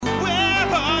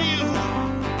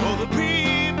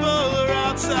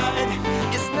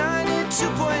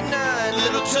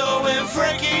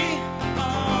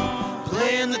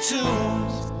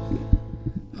tunes.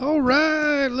 All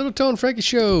right, Little Toe and Frankie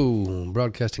Show,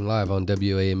 broadcasting live on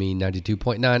WAME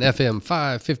 92.9 FM,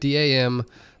 550 AM,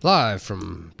 live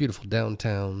from beautiful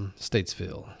downtown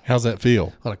Statesville. How's that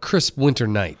feel? On a crisp winter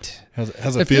night. How's it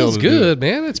feel? It feels good,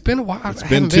 man. It's been a while. It's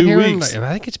been 2 weeks.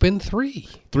 I think it's been 3.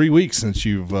 3 weeks since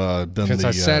you've done Since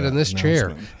I sat in this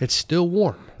chair. It's still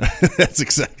warm. That's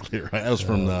exactly right. That was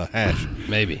from the hash.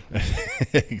 Maybe.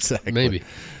 Exactly. Maybe.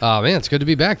 Man, it's good to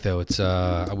be back, though. It's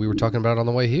we were talking about it on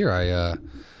the way here.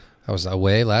 I was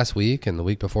away last week, and the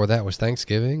week before that was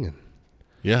Thanksgiving. And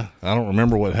yeah, I don't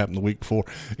remember what happened the week before.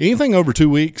 Anything over 2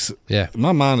 weeks, yeah,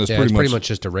 my mind is pretty much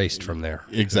just erased from there.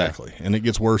 Exactly, and it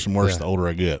gets worse and worse the older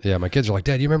I get. Yeah, my kids are like,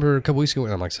 Dad, you remember a couple weeks ago?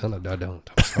 And I'm like, son, I don't.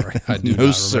 I'm sorry. I do No,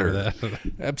 not sir. remember that.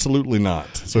 Absolutely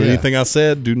not. So anything I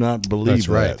said, do not believe That's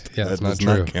right. that. Yeah, that that's does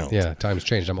not true. not count. Yeah, times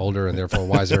changed. I'm older and therefore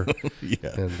wiser. Yeah,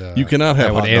 and, you cannot have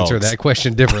I would hot answer dogs. that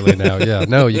question differently now. Yeah,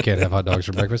 no, you can't have hot dogs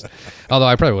for breakfast. Although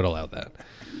I probably would allow that.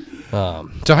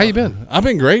 So how you been? I've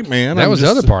been great, man. That was the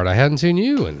other part. I hadn't seen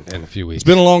you in a few weeks. It's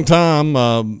been a long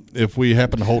time. If we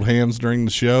happen to hold hands during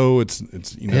the show, it's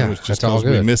it's just because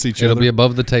we miss each other. It'll be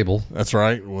above the table. That's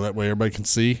right. Well, that way everybody can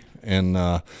see. And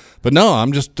but no,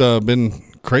 I'm just been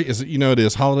crazy. It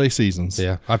is holiday seasons.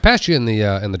 Yeah, I passed you in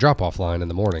the drop off line in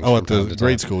the morning. Oh, at the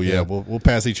grade school. Yeah, we'll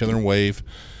pass each other and wave.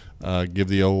 Give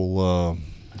the old.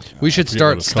 We should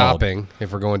start stopping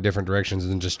if we're going different directions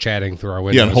and just chatting through our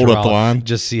windows. Yeah, and hold up the line.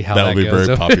 Just see how that goes.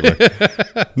 That would be very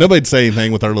popular. Nobody'd say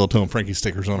anything with our Little Toe and Frankie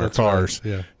stickers on our cars.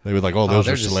 Right. Yeah, they would like, those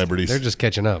are celebrities. They're just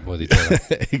catching up with each other.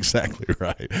 Exactly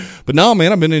right. But no,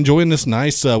 man, I've been enjoying this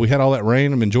nice. We had all that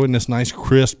rain. I'm enjoying this nice,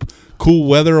 crisp, cool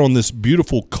weather on this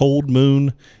beautiful cold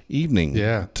moon evening.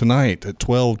 Yeah, tonight at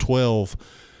 12:12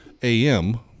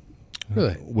 a.m.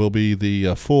 Really? Will be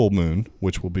the full moon,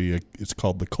 which will be it's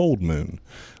called the cold moon.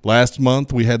 Last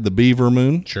month we had the beaver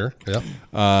moon. Sure. Yep.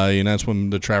 That's when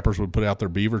the trappers would put out their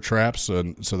beaver traps,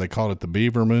 and so they called it the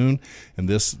beaver moon. And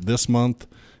this month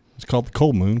it's called the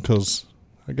cold moon because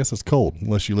I guess it's cold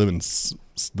unless you live in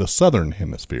the southern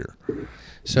hemisphere.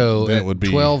 So then it would be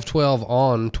 12/12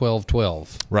 on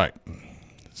 12/12. Right.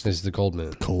 Is the cold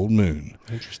moon. Cold moon.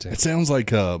 Interesting. It sounds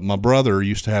like my brother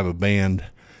used to have a band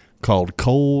called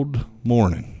Cold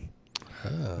Morning.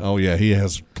 Oh, yeah, he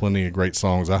has plenty of great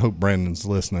songs. I hope Brandon's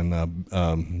listening,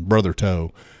 Brother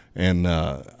Toe. And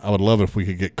I would love it if we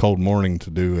could get Cold Morning to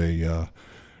do a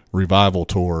revival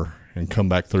tour and come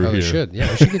back through here. We should. Yeah,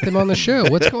 we should get them on the show.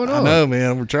 What's going on? I know,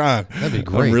 man. We're trying. That'd be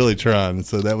great. I'm really trying,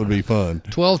 so that would be fun.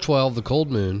 12/12, the cold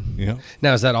moon. Yeah.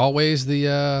 Now, is that always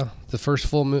the first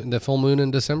full moon, the full moon in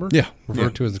December? Yeah.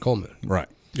 Referred to as the cold moon. Right.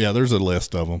 Yeah, there's a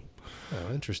list of them.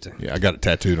 Oh, interesting. Yeah, I got it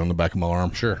tattooed on the back of my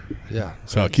arm. Sure. Yeah.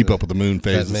 So I keep up with the moon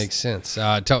phases. That makes sense.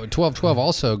 12/12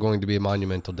 also going to be a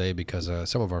monumental day because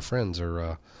some of our friends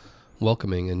are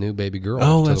welcoming a new baby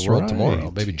girl to the world tomorrow.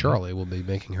 Baby Charlie will be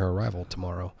making her arrival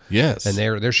tomorrow. Yes. And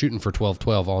they're shooting for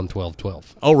 12/12 on 12/12.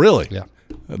 Oh, really? Yeah.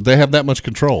 They have that much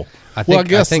control. I think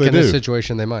they in do. this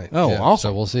situation they might. Oh, yeah,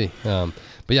 awesome. So we'll see. But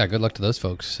yeah, good luck to those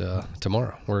folks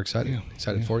tomorrow. We're excited.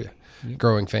 Excited for you.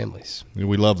 Growing families.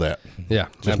 We love that. Yeah.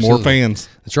 Just absolutely. more fans.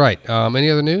 That's right.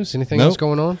 Any other news? Anything else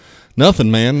going on?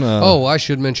 Nothing, man. I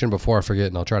should mention before I forget,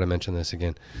 and I'll try to mention this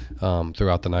again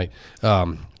throughout the night.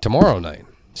 Tomorrow night.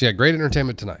 So yeah, great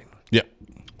entertainment tonight. Yeah.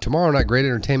 Tomorrow night, great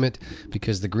entertainment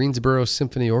because the Greensboro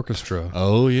Symphony Orchestra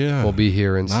will be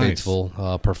here in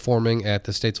Statesville performing at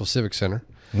the Statesville Civic Center,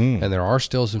 and there are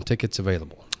still some tickets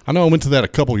available. I know I went to that a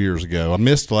couple years ago. I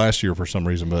missed last year for some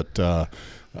reason, but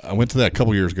I went to that a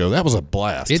couple years ago. That was a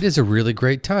blast. It is a really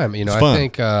great time. I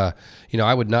think I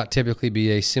would not typically be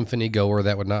a symphony goer.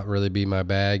 That would not really be my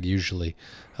bag usually.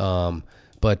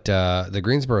 But the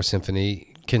Greensboro Symphony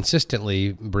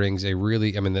consistently brings a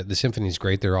really, the symphony's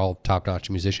great. They're all top-notch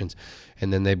musicians.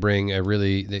 And then they bring a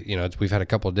really, we've had a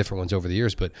couple of different ones over the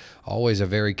years, but always a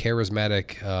very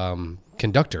charismatic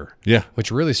conductor. Yeah.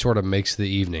 Which really sort of makes the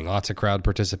evening. Lots of crowd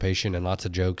participation and lots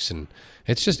of jokes. And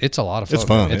it's a lot of fun. It's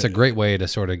fun. It's a great way to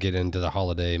sort of get into the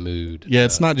holiday mood. Yeah,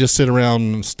 it's not just sit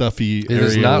around stuffy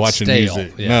area watching stale.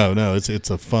 music. Yeah. No, it's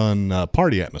a fun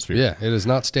party atmosphere. Yeah, it is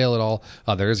not stale at all.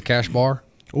 There is a cash bar.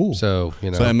 Ooh. So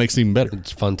that makes it even better.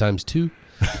 It's fun times 2.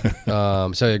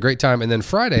 So a great time. And then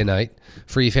Friday night,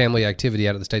 free family activity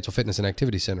out at the Statesville Fitness and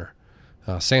Activity Center,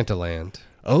 Santa Land.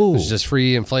 Oh, it's just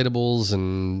free inflatables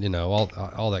and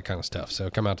all that kind of stuff. So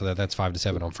come out to that. That's 5 to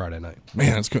 7 on Friday night.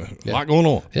 Man, that's good. A lot going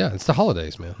on. Yeah, it's the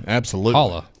holidays, man. Absolutely.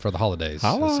 Holla for the holidays,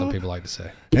 Holla. as some people like to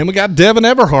say. And we got Devin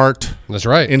Everhart. That's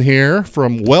right. In here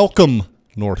from Welcome,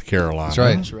 North Carolina. That's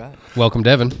right. That's right. Welcome,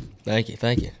 Devin. Thank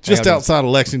you. Just outside of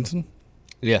Lexington.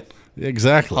 Yeah.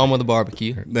 Exactly. Home of the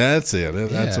barbecue. That's it.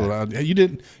 That's what you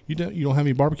don't have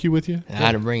any barbecue with you?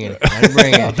 I didn't bring it.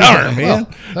 Darn, man.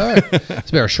 All right.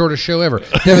 It's been our shortest show ever.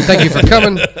 Devin, thank you for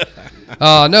coming.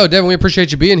 No, Devin, we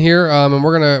appreciate you being here, and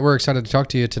we're excited to talk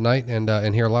to you tonight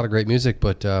and hear a lot of great music.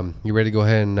 But you ready to go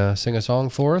ahead and sing a song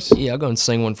for us? Yeah, I'll go and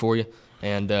sing one for you.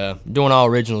 And doing all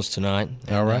originals tonight.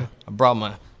 And, all right. I brought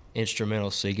my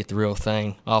instrumentals so you get the real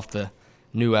thing off the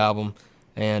new album.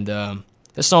 And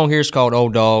this song here is called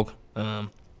Old Dog.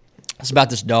 It's about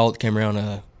this dog that came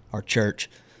around our church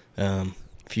a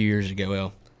few years ago.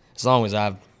 Well, as long as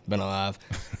I've been alive.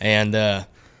 And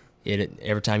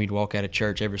every time you'd walk out of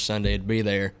church, every Sunday it'd be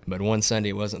there. But one Sunday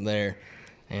it wasn't there.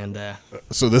 And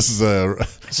so this is a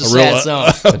sad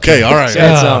song. Okay, all right.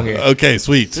 Sad song here. Okay,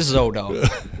 sweet. This is Old Dog.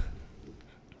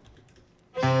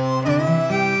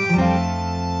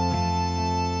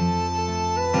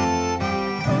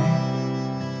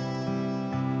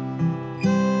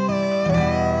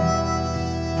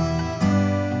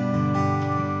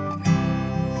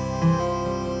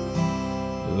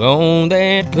 On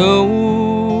that cold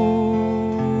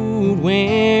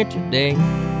winter day,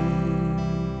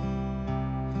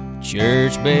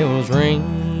 church bells ring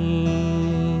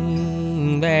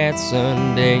that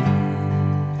Sunday.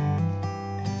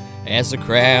 As the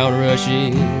crowd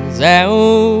rushes out,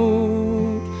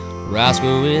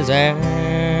 Roscoe is outside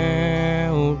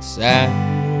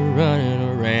running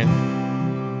around.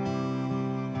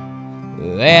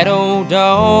 That old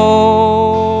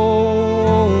dog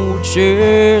would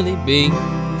surely be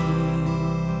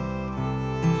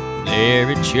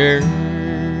there at church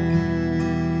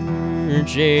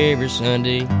every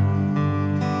Sunday.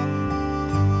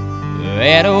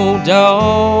 That old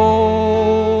dog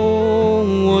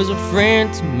was a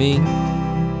friend to me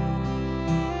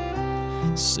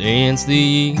since the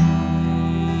year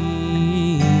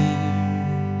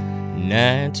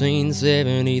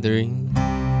 1973.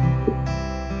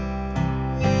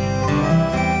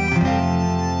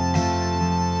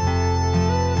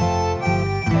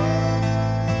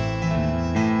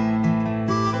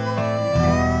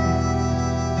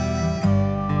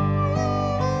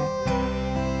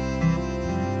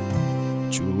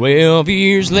 12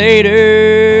 years later,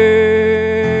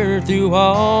 through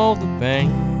all the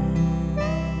pain,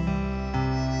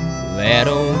 that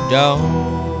old dog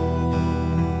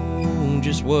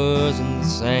just wasn't the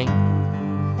same.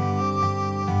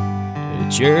 The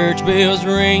church bells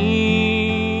ring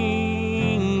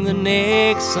the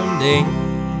next Sunday.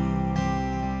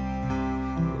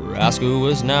 Roscoe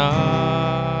was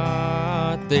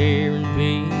not there and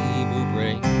people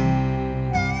prayed.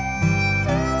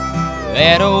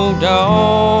 That old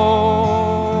dog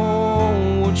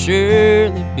would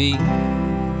surely be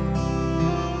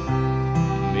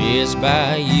missed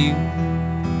by you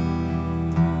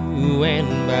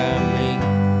and by me.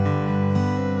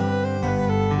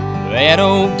 That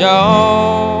old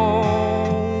dog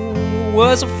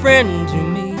was a friend to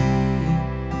me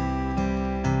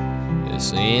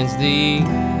since the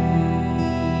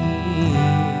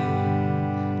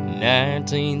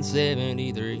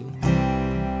 1973.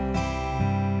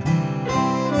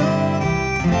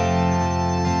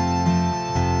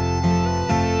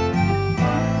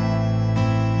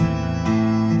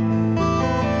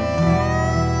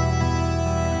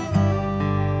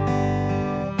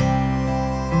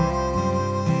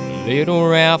 Little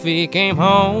Ralphie came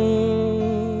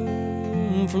home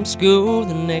from school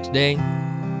the next day,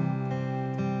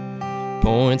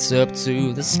 points up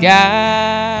to the sky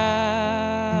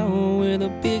with a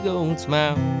big old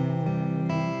smile,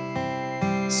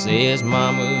 says,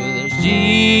 "Mama, there's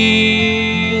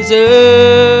Jesus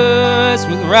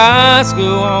with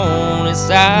Roscoe on his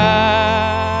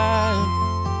side,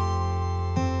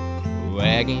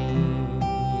 wagging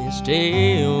his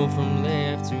tail from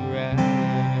left to right."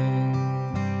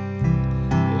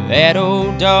 That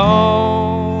old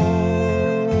dog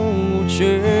would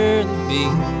surely be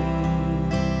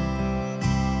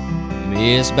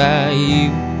missed by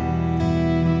you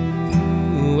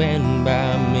and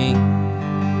by me.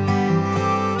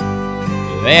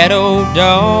 That old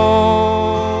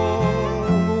dog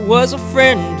was a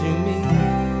friend to me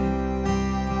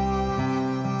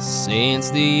since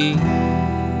the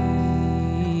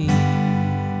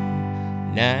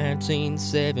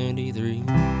 1973.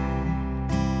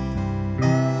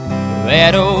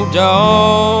 That old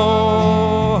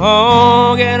dog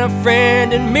and a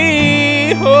friend in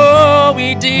me, oh,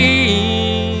 we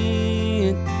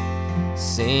did,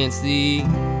 since the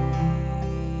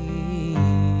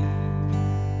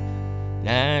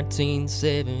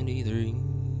 1973.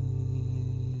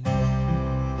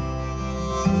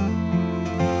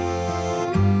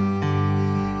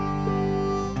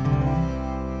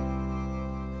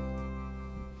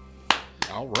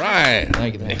 right.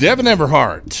 Thank you. Devin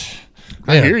Everhart.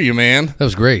 I hear you, man. That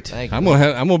was great. I'm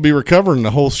gonna be recovering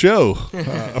the whole show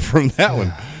from that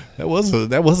one. That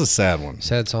was a sad one.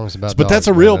 Sad songs about. But dogs, that's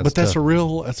a man. real. That's But that's tough. a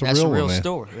real. That's a real one, man.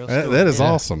 Story. That is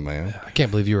awesome, man. I can't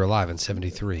believe you were alive in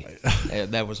 '73.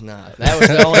 That was not. That was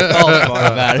the only false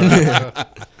part about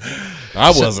it. I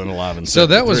wasn't alive in. So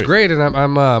that was 73. great,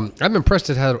 and I'm impressed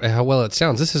at how well it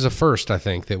sounds. This is a first, I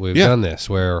think, that we've done this.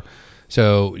 Where,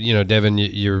 so Devin,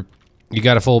 you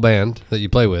got a full band that you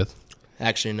play with.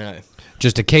 Actually, no.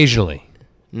 Just occasionally.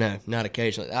 No, not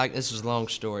occasionally. This is a long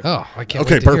story. Oh, I can't.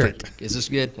 Okay, wait to hear perfect. it. Is this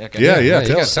good? Okay. Yeah. you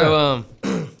Tell got us. So,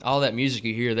 all that music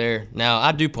you hear there. Now,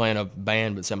 I do play in a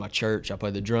band, but it's at my church. I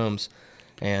play the drums,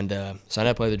 and so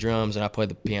I play the drums and I play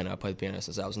the piano. I played the piano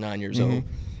since I was 9 years old.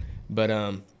 But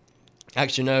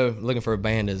actually, no. Looking for a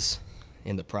band is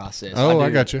in the process. I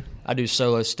got you. I do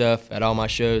solo stuff at all my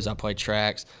shows. I play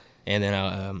tracks, and then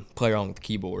I play along with the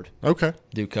keyboard. Okay.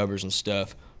 Do covers and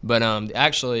stuff. But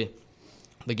actually,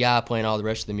 the guy playing all the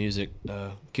rest of the music,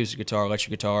 acoustic guitar, electric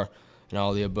guitar, and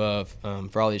all the above,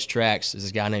 for all these tracks is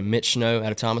this guy named Mitch Snow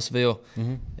out of Thomasville.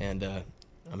 And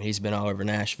he's been all over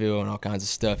Nashville and all kinds of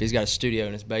stuff. He's got a studio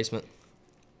in his basement,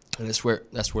 and that's where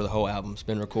the whole album's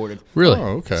been recorded. Really?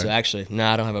 Oh, okay. So actually,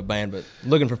 I don't have a band, but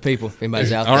looking for people. If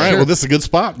anybody's out All there. right. Well, this is a good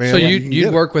spot, man. So You you'd can get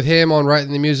it. work with him on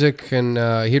writing the music, and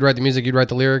he'd write the music, you'd write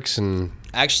the lyrics, and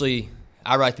Actually,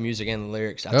 I write the music and the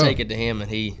lyrics. I Oh. take it to him, and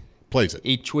he plays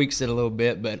it. tweaks it a little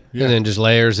bit, but Yeah. and then just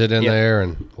layers it in Yeah. there,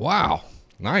 and wow,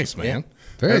 Nice, man.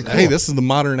 very Hey, cool. this is the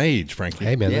modern age, Frankie.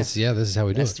 Hey man, Yeah. this is how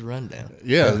we do that's it. the rundown.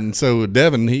 Yeah, and so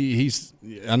Devin, he's.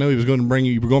 I know he was going to bring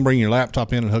you. You were going to bring your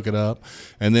laptop in and hook it up,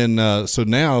 and then so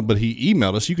now, but he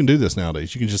emailed us. You can do this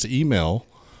nowadays. You can just email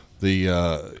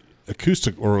the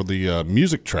acoustic or the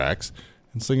music tracks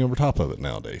and sing over top of it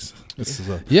nowadays. This is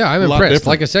Yeah, I'm a lot impressed. different.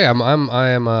 Like I say,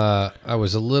 I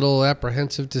was a little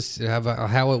apprehensive to have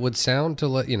how it would sound to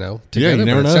let together, you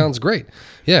never but it know. sounds great.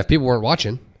 Yeah, if people weren't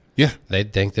watching, Yeah,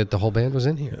 they'd think that the whole band was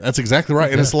in here. that's exactly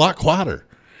right, and it's a lot quieter.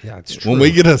 Yeah, it's true. When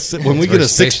we get a very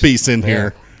six piece in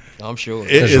here, I'm sure. it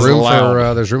there's is room allowed.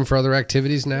 for there's room for other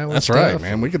activities now. and That's right, stuff.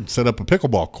 man. We could set up a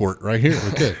pickleball court right here.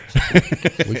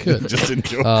 We could. Just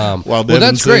enjoy while Well, Devin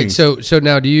that's great. sings. So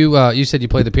now, do you said you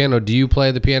play the piano? Do you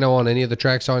play the piano on any of the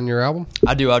tracks on your album?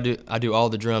 I do all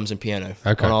the drums and piano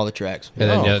Okay. on all the tracks. And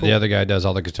then Oh, the other guy does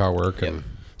all the guitar work. And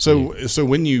So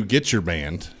when you get your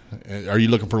band, are you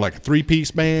looking for like a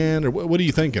 3-piece band, or what are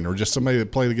you thinking, or just somebody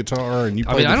that play the guitar and you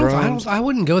play the drums? I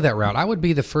wouldn't go that route. I would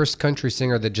be the first country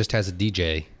singer that just has a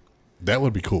DJ. That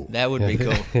would be cool. That would be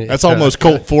cool. That's almost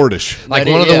Colt Fordish, Like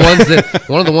That one is-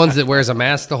 of the ones that wears a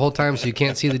mask the whole time, so you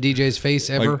can't see the DJ's face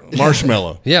ever. like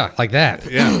Marshmallow. Yeah, like that.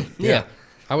 Yeah, Yeah.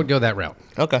 I would go that route.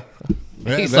 Okay.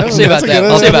 Yeah, I'll see about that's a that.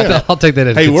 good I'll see about idea. that. I'll take that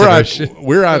into Hey, consideration.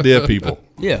 we're idea people.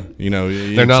 Yeah.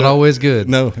 They're not always good.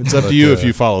 No, it's up to you if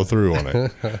you follow through on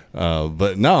it.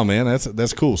 But no, man,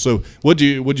 that's cool. So, would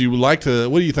you like to?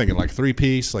 What are you thinking? Like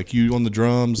 3-piece, like you on the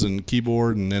drums and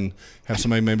keyboard, and then have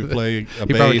somebody maybe play a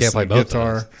probably bass, can't play a both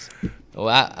guitar. Well,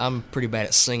 I'm pretty bad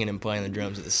at singing and playing the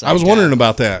drums at the same time. I was wondering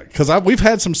about that because we've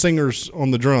had some singers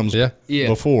on the drums Yeah.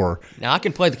 before. Now I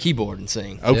can play the keyboard and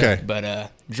sing. Okay.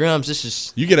 But drums, this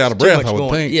is You get out of too breath, much I would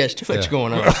going- think. Yeah, it's too much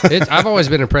going on. I've always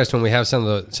been impressed when we have some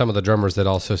of the drummers that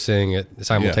also sing it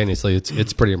simultaneously.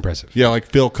 It's pretty impressive. Yeah, like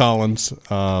Phil Collins.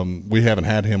 We haven't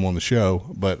had him on the show,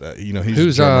 but he's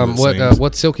Who's a drummer that sings.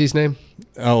 what's Silky's name?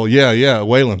 Oh yeah,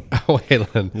 Waylon.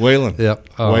 Waylon. Waylon. Yep.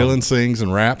 Waylon sings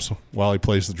and raps while he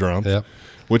plays the drums. Yep.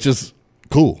 Which is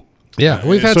cool. Yeah,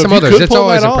 we've had So some if you others. could It's pull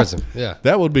always that off, impressive. Yeah.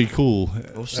 That would be cool.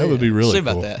 That would be really see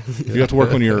about cool. that. You have to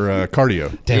work on your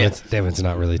cardio. David's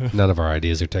not really. None of our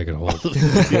ideas are taking hold.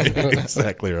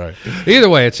 Exactly right. Either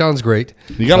way, it sounds great.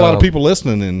 You got a lot of people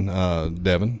listening in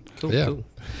Devin. Cool, Yeah. cool.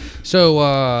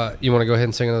 So you want to go ahead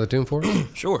and sing another tune for us?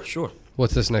 Sure.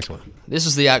 What's this next one? This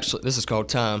is called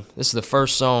Time. This is the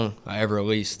first song I ever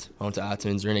released onto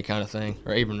iTunes or any kind of thing,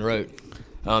 or even wrote.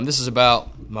 This is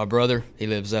about my brother. He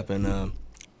lives up in,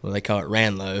 they call it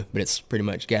Ranlow, but it's pretty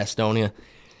much Gastonia.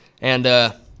 And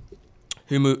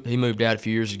he moved out a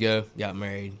few years ago, got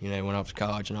married, went off to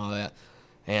college and all that.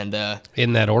 And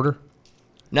In that order?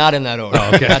 not in that order.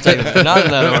 Oh, okay. I'll tell you that. Not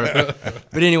in that order.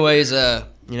 But anyways,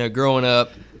 growing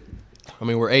up,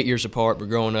 we're 8 years apart, but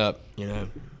growing up,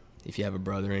 if you have a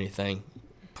brother or anything,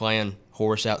 playing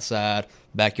horse outside,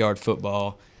 backyard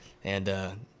football, and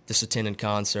just attending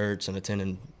concerts and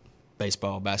attending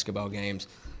baseball, basketball games.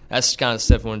 That's the kind of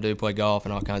stuff I want to do, play golf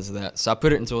and all kinds of that. So I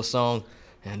put it into a song,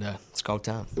 and it's called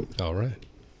Time. All right.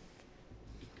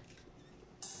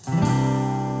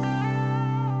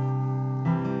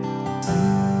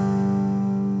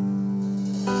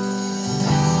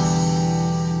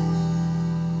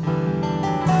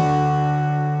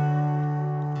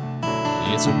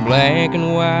 It's a black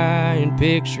and white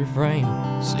picture frame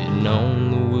sitting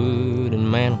on the wooden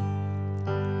mantel.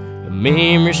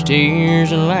 Memories,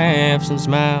 tears, and laughs and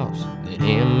smiles that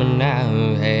him and I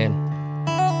had.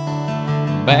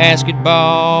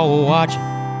 Basketball watching,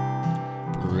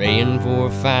 praying for a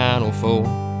Final Four.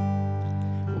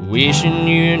 Wishing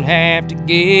you'd have to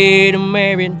get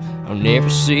married, I'll never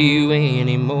see you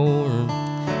anymore.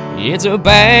 It's a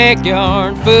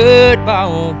backyard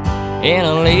football and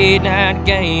a late night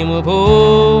game of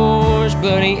horse,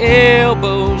 bloody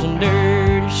elbows and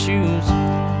dirty shoes.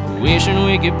 Wishing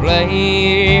we could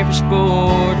play every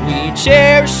sport we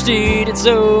cherished it. It's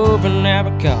over now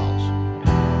because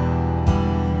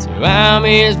time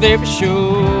is very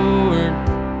short.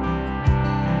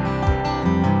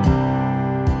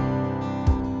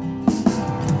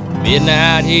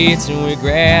 Midnight hits and we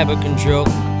grab a controller.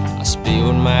 I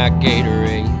spilled my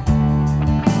Gatorade.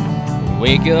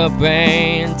 Wake up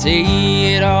and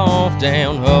tee it off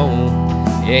down hole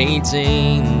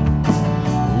 18.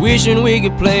 Wishing we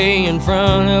could play in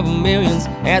front of millions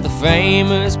at the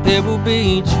famous Pebble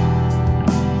Beach.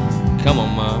 Come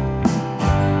on, Mom.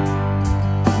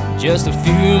 Just a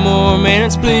few more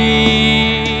minutes,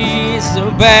 please.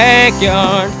 A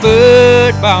backyard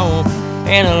football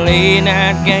and a late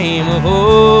night game of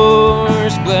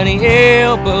horse, bloody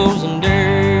elbows and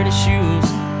dirty shoes.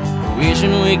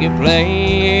 Wishing we could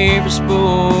play every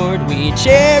sport we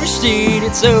cherished it.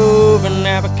 It's over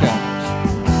now because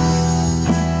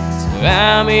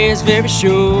time is very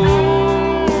short.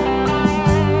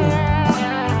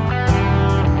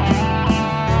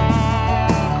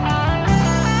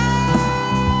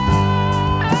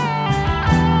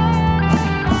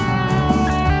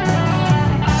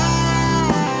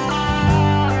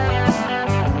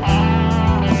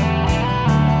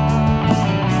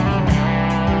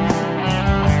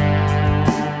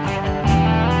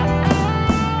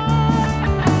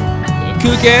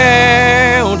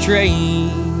 Cookout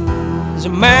trains, a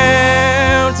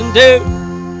Mountain Dew,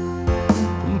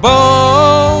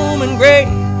 Bowman Gray,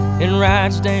 and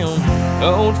rides down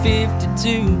Old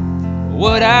 52.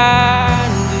 What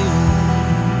I'd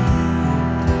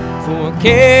do for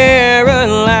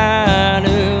Carolina,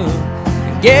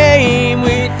 a game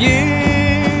with you.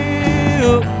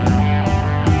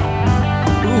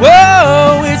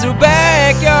 Whoa, it's a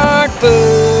backyard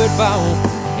football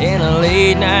and a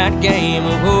late night game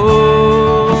of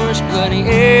horse, bloody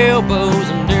elbows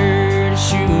and dirty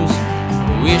shoes.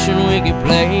 Wishing we could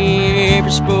play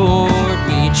every sport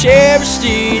we cherished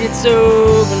it. It's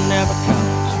over now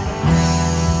because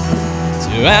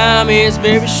time is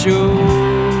very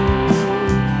short.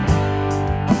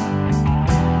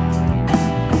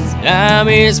 Time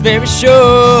is very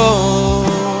short.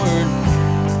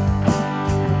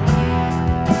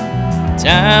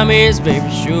 Time is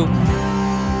very short.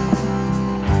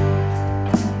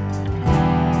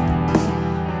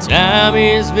 Time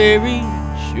is very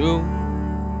short.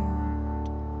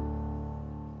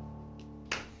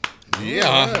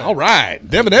 Yeah, all right.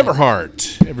 Devin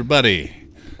Everhart, everybody.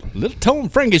 Little Tone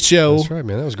Frankie show. That's right,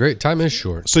 man. That was great. Time is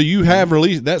short. So you have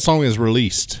released, that song is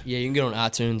released. Yeah, you can get on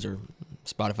iTunes or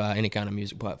Spotify, any kind of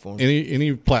music platform.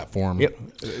 Any platform. Yep.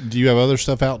 Do you have other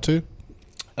stuff out too?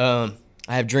 I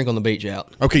have Drink on the Beach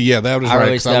out. Okay, yeah, that was I right.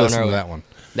 released 'Cause I that one listened to early. that one.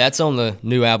 That's on the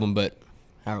new album, but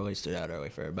I released it out early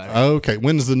for everybody. Okay,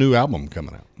 when's the new album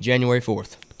coming out? January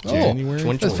 4th. January?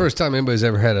 That's the first time anybody's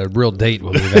ever had a real date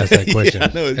when we've asked that question. Yeah,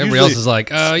 I know. Everybody else is like,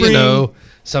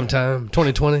 sometime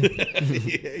 2020.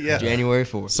 Yeah. January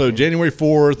 4th. So January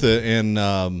 4th,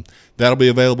 and that'll be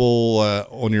available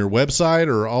on your website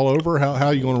or all over? How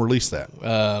are you going to release that?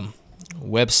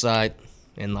 Website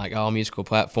and like all musical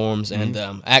platforms. And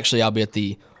actually, I'll be at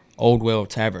the Old Well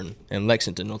Tavern in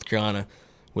Lexington, North Carolina,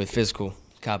 with physical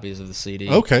copies of the CD.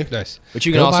 Okay. Nice. But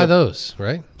you can Go also buy those,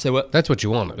 right? Say what? That's what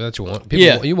you want. That's what you want.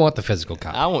 People, you want the physical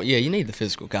copy. You need the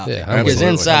physical copy. Yeah, because absolutely.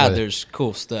 inside there's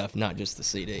cool stuff, not just the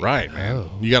CD. Right, man. Oh.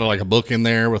 You got like a book in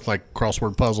there with like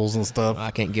crossword puzzles and stuff.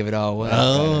 I can't give it all away.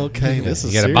 Oh, okay. This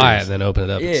is You got to serious. buy it and then open it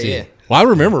up and see Yeah. it. Well, I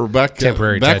remember back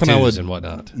Temporary back tattoos when I would, and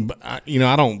whatnot. I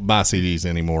don't buy CDs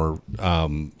anymore.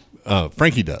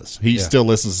 Frankie does. He still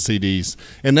listens to CDs,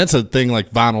 and that's a thing.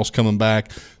 Like vinyl's coming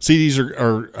back.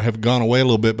 CDs have gone away a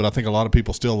little bit, but I think a lot of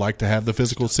people still like to have the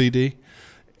physical CD.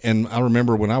 And I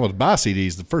remember when I would buy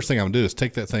CDs, the first thing I would do is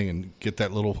take that thing and get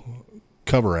that little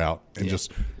cover out and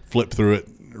just flip through it,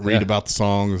 read about the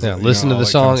songs. Yeah, listen to the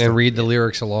song and read the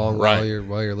lyrics along while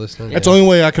you're listening. That's the only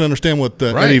way I can understand what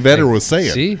Eddie Vedder was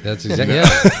saying. See, that's exactly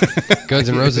Guns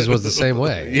N' Roses was the same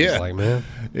way. Yeah. It's like, man.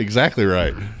 Exactly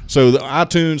right. So the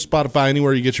iTunes, Spotify,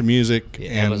 anywhere you get your music,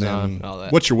 and Amazon, then all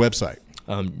that. what's your website?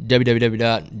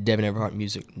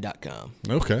 www.devineverhartmusic.com.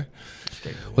 Okay.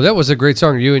 Well, that was a great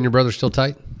song. Are you and your brother still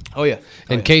tight? Oh, yeah.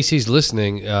 In case he's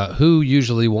listening, who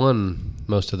usually won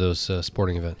most of those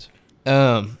sporting events?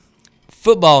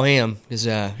 Football, him, because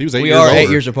he was 8 we years are older. 8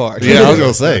 years apart. Yeah, I was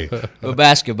going to say. But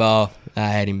basketball, I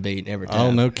had him beat every time.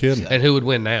 Oh, no kidding. And who would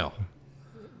win now?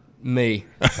 Me.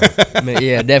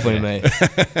 Yeah, definitely me.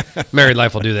 Married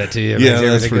life will do that to you. Yeah, that's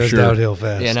everything for goes sure. downhill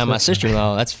fast. Yeah, now my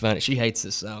sister-in-law, that's funny. She hates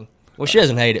this song. Well, she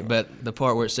doesn't hate it, but the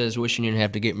part where it says, wishing you didn't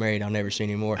have to get married, I'll never see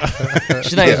anymore. She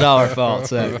thinks it's all her fault.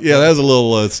 So. Yeah, that was a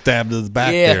little stab to the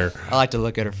back there. I like to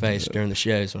look at her face during the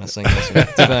shows when I sing this.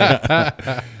 It's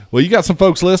funny. Well, you got some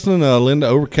folks listening. Linda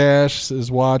Overcash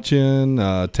is watching.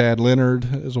 Tad Leonard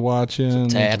is watching.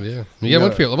 Tad. Yeah. You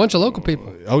got a bunch of local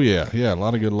people. Oh, yeah. A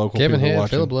lot of good local Kevin people Head,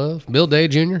 watching. Philip Love, Bill Day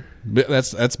Jr.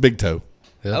 That's Big Toe.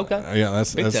 Yeah. Okay. Yeah,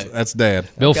 that's Dad.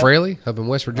 Bill Fraley up in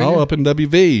West Virginia. Oh, up in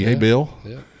WV. Hey, Bill.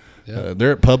 Yeah.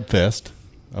 They're at Pub Fest,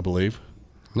 I believe.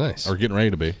 Nice. Or getting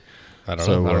ready to be. I don't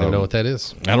know. I don't even know what that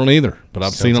is. I don't either, but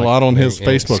I've seen a lot on his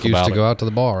Facebook excuse about to it. go out to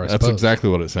the bar. That's exactly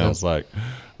what it sounds like.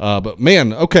 But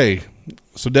man, okay.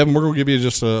 So Devin, we're going to give you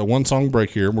just a one song break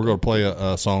here. We're going to play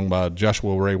a song by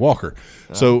Joshua Ray Walker.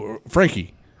 So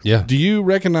Frankie, do you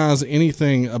recognize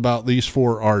anything about these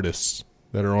 4 artists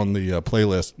that are on the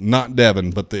playlist? Not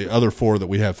Devin, but the other 4 that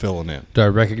we have filling in. Do I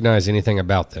recognize anything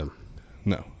about them?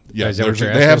 No. Yeah, Is that what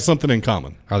you're they have asking? something in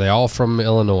common. Are they all from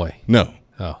Illinois? No.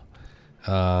 Oh.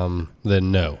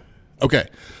 Then no. Okay.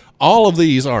 All of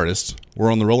these artists were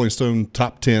on the Rolling Stone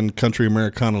Top 10 Country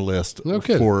Americana list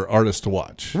for artists to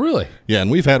watch. Really? Yeah,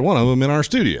 and we've had one of them in our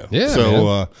studio. Yeah.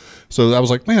 So I was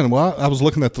like, man, well, I was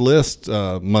looking at the list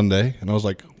Monday, and I was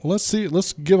like, well,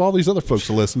 let's give all these other folks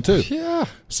a listen too. Yeah.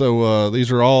 So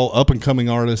these are all up and coming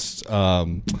artists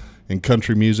in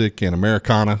country music and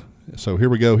Americana. So here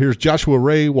we go. Here's Joshua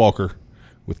Ray Walker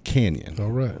with Canyon. All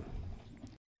right.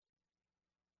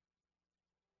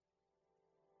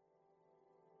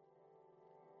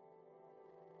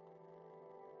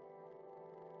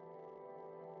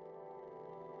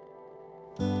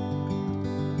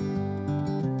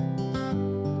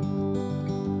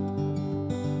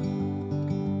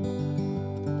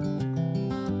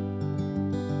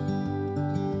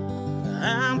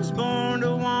 I was born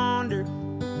to wander,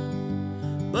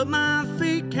 but my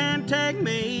feet can't take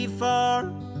me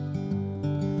far.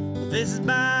 This is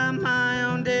by my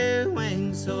own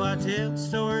doing, so I tell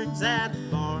stories at the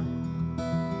bar.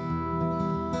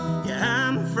 Yeah,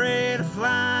 I'm afraid of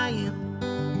flying,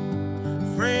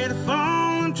 afraid of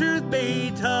falling, truth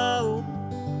be told.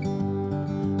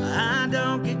 I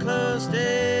don't get close to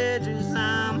edges,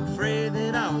 I'm afraid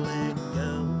that I'll let go.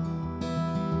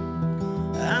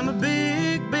 I'm a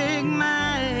big, big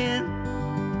man,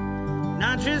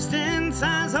 not just in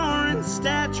size or in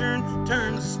stature, in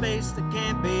terms of space that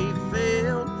can't be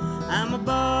filled. I'm a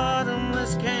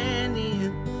bottomless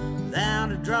canyon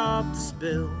without a drop to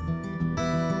spill.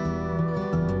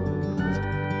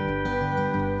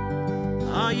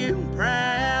 Are you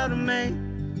proud of me?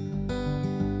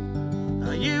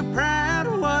 Are you proud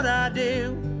of what I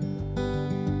do?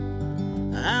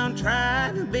 I'm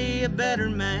trying to be a better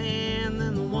man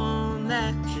than the one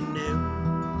that you knew.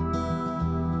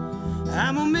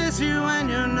 I'm gonna miss you when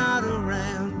you're not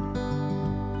around,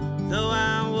 though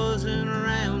I wasn't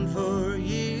around for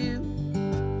you.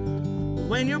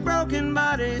 When your broken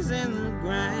body's in the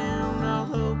ground, I'll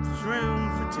hope there's room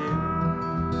for two.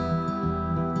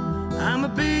 I'm a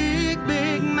big,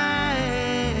 big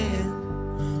man,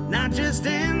 not just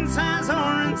in size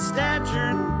or in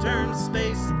stature, in terms of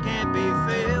space that can't be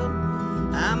filled.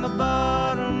 I'm a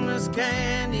bottomless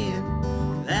canyon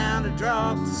without a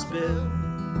drop to spill.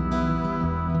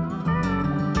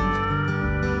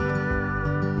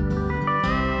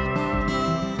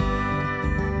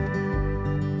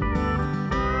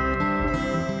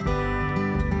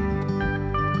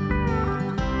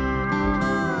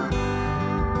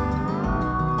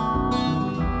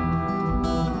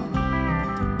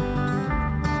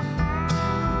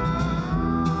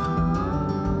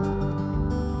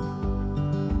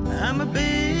 I'm a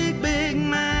big, big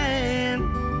man,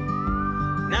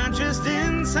 not just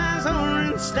in size or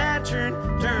in stature, in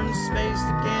terms of space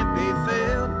that can't be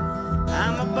filled.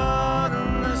 I'm a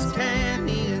bottomless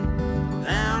canyon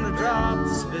without a drop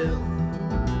to spill.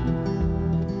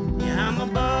 Yeah, I'm a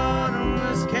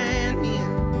bottomless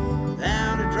canyon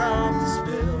without a drop to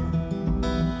spill.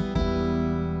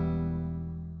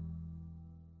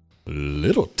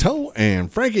 Little Toe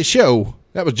and Frankie Show.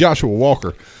 That was Joshua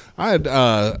Walker.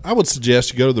 I would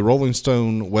suggest you go to the Rolling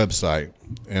Stone website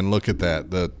and look at that.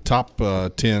 The top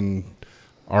 10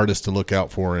 artists to look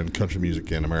out for in country music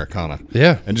and Americana.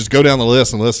 Yeah. And just go down the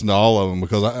list and listen to all of them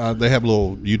because they have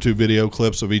little YouTube video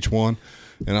clips of each one.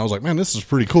 And I was like, man, this is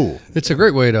pretty cool. It's a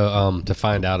great way to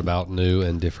find out about new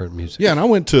and different music. Yeah, and I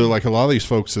went to like a lot of these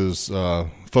folks'. I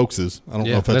don't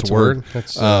know if that's a word.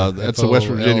 That's a West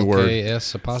Virginia word.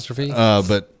 F-O-L-K-S apostrophe.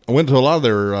 But I went to a lot of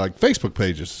their Facebook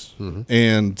pages,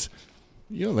 and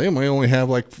they may only have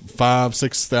like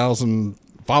 5,000-6,000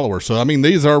 followers. So I mean,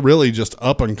 these are really just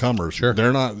up and comers. Sure,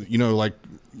 they're not. Like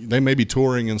they may be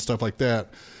touring and stuff like that.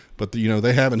 But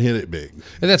they haven't hit it big,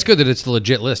 and that's good that it's the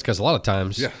legit list because a lot of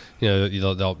times, yeah.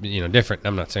 they'll different.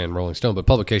 I'm not saying Rolling Stone, but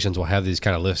publications will have these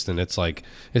kind of lists, and it's like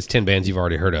it's 10 bands you've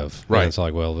already heard of, right? And it's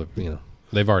like, well,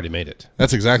 they've already made it.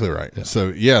 That's exactly right. Yeah.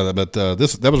 So but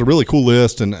that was a really cool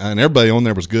list, and everybody on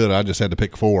there was good. I just had to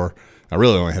pick 4. I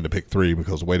really only had to pick 3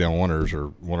 because Way Down Wonders are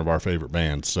one of our favorite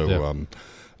bands. So,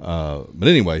 but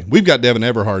anyway, we've got Devin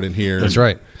Everhart in here. That's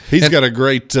right. He's got a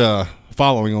great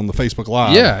following on the Facebook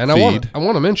Live. Yeah, and feed. I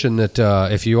want to mention that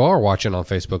if you are watching on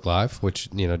Facebook Live, which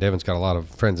Devin's got a lot of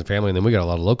friends and family, and then we got a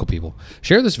lot of local people,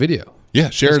 share this video. Yeah,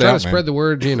 share let's it try out, to spread the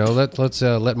word. Let's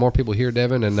let more people hear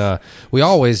Devin, and we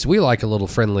like a little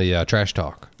friendly trash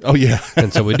talk. Oh yeah,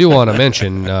 and so we do want to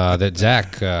mention that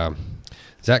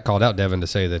Zach called out Devin to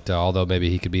say that although maybe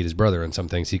he could beat his brother in some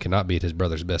things, he cannot beat his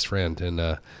brother's best friend,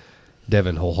 and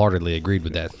Devin wholeheartedly agreed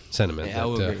with that sentiment. Yeah, I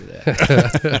will agree with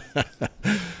that.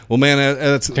 Well, man,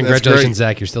 that's congratulations, great.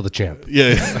 Zach. You're still the champ.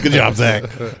 Yeah, good job, Zach.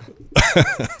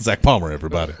 Zach Palmer,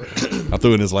 everybody. I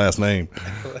threw in his last name.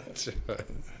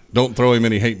 Don't throw him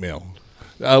any hate mail.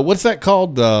 What's that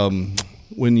called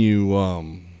when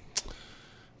you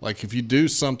like if you do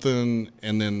something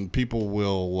and then people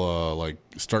will like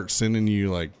start sending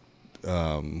you like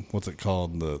what's it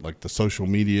called, the social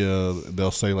media, they'll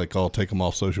say like, I'll take them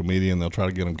off social media, and they'll try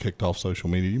to get them kicked off social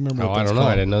media. You remember what that's I don't know.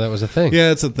 called? I didn't know that was a thing.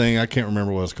 Yeah, it's a thing. I can't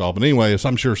remember what it's called, but anyway,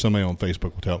 I'm sure somebody on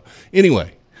Facebook will tell.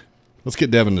 Anyway, let's get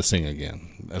Devin to sing again.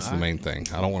 That's the main thing.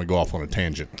 I don't want to go off on a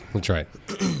tangent. That's right.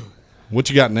 What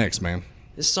you got next, man?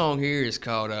 This song here is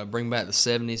called Bring Back the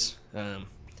 70s.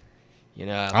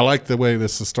 I like the way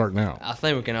this is starting out. I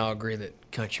think we can all agree that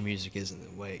country music isn't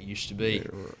the way it used to be.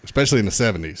 Especially in the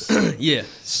 70s. Yeah.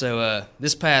 So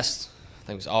this past, I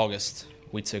think it was August,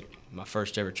 we took my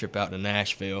first ever trip out to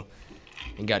Nashville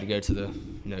and got to go to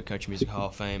the Country Music Hall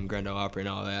of Fame, Grand Ole Opry and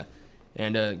all that.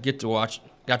 And got to watch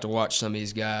some of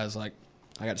these guys. Like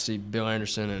I got to see Bill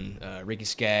Anderson and Ricky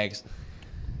Skaggs.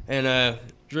 And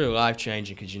it's really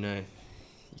life-changing because, you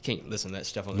can't listen to that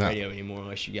stuff on the radio anymore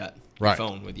unless you got your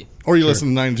phone with you. Or you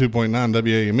listen to 92.9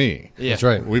 WAME. Yeah. That's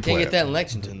right. We can't play get that in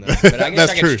Lexington, though. But I guess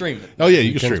I can stream it. Oh, yeah,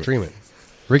 you can stream it.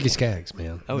 Ricky Skaggs,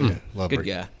 man. Oh, yeah. Love Good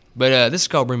Ricky. guy. But this is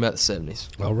called Bring Back the 70s.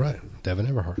 All right. Devin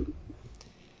Everhart.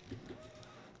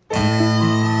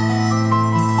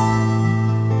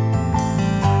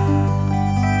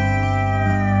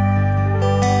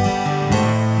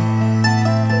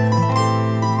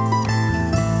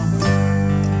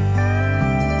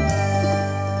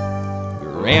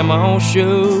 Grandma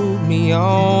showed me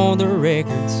all the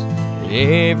records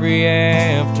every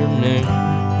afternoon.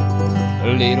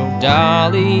 Little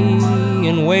Dolly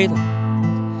and Waylon,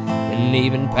 and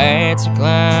even Patsy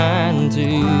Cline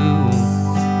too.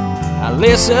 I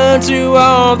listened to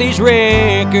all these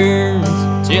records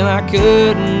till I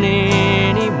couldn't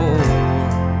anymore.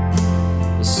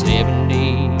 The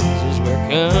 70s is where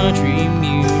country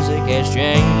music has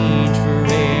changed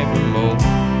forevermore.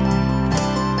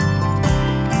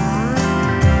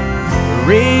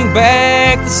 Bring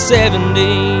back the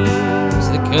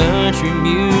 70s, the country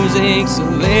music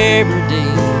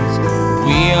celebrities.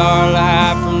 We are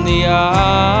live from the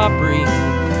Opry,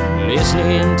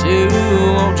 listening to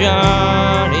old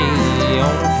Johnny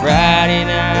on a Friday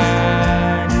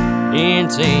night in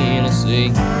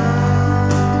Tennessee.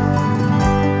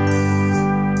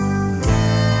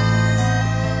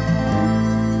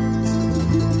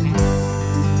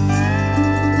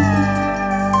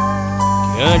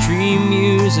 Country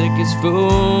music is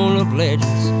full of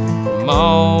legends from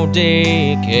all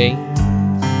decades.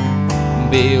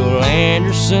 Bill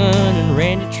Anderson and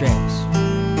Randy Travis,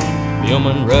 Bill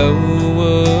Monroe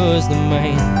was the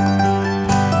man.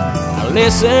 I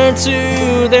listened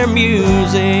to their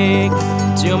music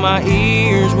till my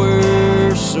ears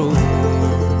were sore.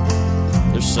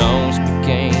 Their songs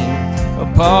became a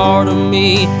part of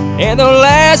me, and they'll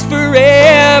last forevermore.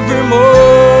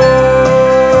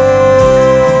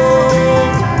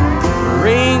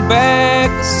 Bring back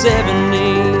the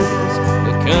 70s,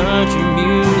 the country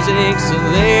music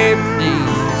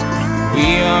celebrities. We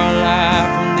are live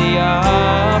from the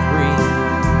Opry,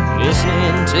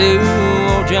 listening to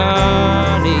old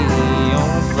Johnny on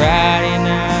a Friday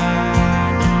night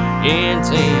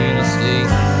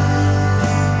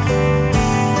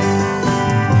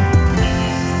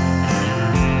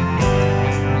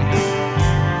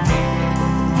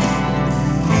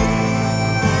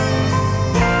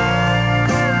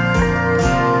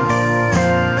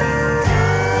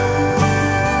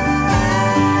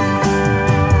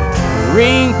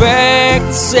Bring back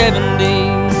the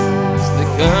 70s, the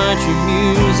country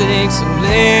music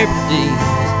celebrities.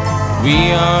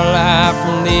 We are live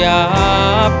from the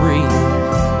Opry,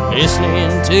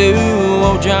 listening to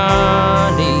old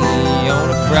Johnny on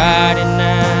a Friday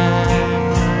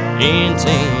night in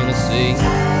Tennessee.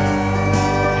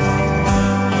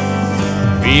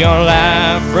 We are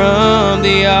live from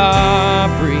the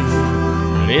Opry,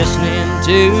 listening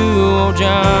to old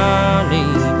Johnny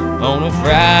on a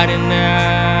Friday night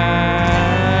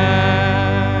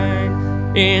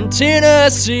in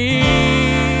Tennessee.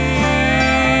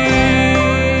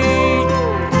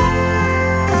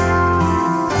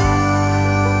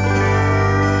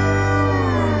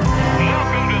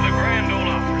 Welcome to the Grand Ole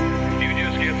Opry. You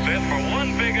just get set for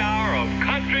one big hour of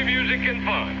country music and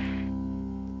fun.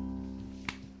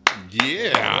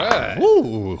 Yeah.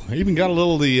 Woo. Even got a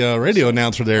little the radio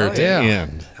announcer there at the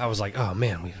end. I was like, oh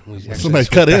man, we actually Somebody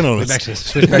cut in on us. We've actually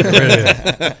switched back to radio.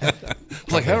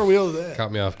 It's like, how are we over that?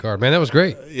 Caught me off guard. Man, that was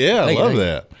great. Yeah, I love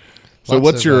that. So Lots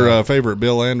what's of, your favorite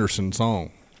Bill Anderson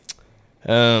song?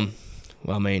 Well,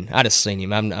 I mean, I just seen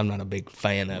him. I'm not a big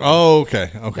fan of him. Oh, okay.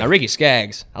 Okay. Now, Ricky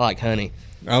Skaggs, I like Honey.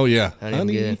 Oh, yeah.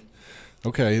 Honey. Good.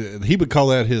 Okay. He would call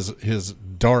that his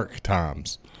dark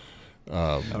times.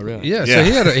 Oh, really? Yeah, so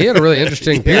he had a really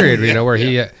interesting period, where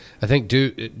he, I think,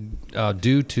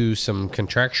 due to some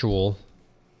contractual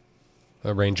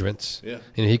arrangements,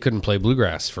 and he couldn't play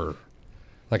bluegrass for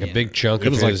like a big chunk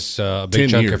of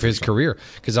his career.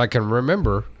 Because I can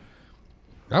remember,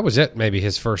 I was at maybe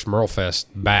his first Merle Fest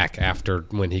back after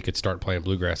when he could start playing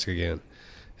bluegrass again,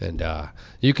 and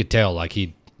you could tell like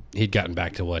he'd gotten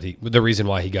back to the reason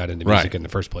why he got into music in the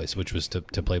first place, which was to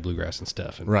play bluegrass and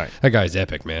stuff. And that guy's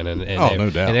epic, man. And no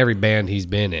doubt. And every band he's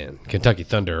been in, Kentucky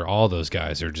Thunder, all those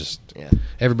guys are just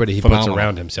everybody he phenomenal. puts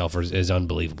around himself is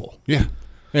unbelievable. Yeah.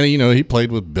 And, he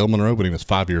played with Bill Monroe when he was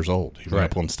 5 years old. He went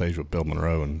up on stage with Bill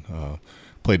Monroe and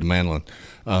played the mandolin.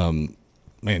 Man,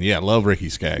 yeah, I love Ricky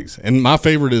Skaggs. And my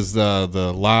favorite is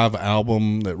the live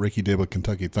album that Ricky did with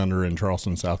Kentucky Thunder in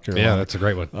Charleston, South Carolina. Yeah, that's a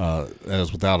great one. That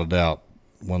is without a doubt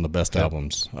one of the best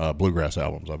albums, bluegrass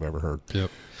albums I've ever heard.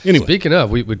 Yep. Anyway. Speaking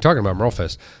of, we're talking about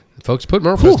Merlefest. Folks, put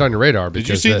Merlefest on your radar. Did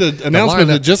you Because see the announcement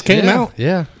that just came out?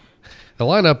 Yeah. The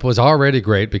lineup was already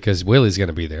great because Willie's going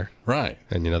to be there. Right.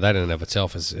 And, that in and of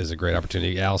itself is a great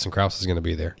opportunity. Allison Krauss is going to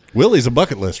be there. Willie's a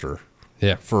bucket lister.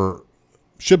 Yeah.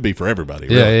 Should be for everybody.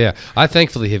 Really. Yeah. I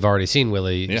thankfully have already seen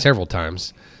Willie several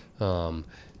times. He was,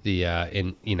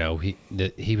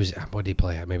 what did he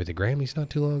play at? Maybe the Grammys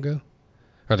not too long ago?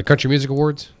 Or the Country Music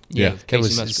Awards? Yeah.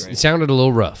 It sounded a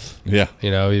little rough. Yeah.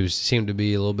 He seemed to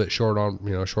be a little bit short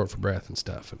for breath and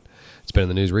stuff. And it's been in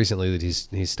the news recently that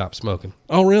he's stopped smoking.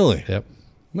 Oh, really? Yep.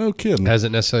 No kidding.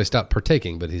 Hasn't necessarily stopped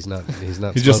partaking, but he's not. He's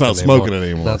just not smoking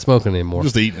anymore. Not smoking anymore.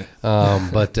 Just eating it.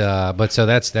 But so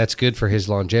that's good for his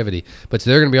longevity. But so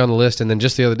they're going to be on the list. And then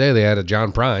just the other day they added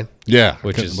John Prine. Yeah,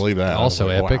 which is believe that. Also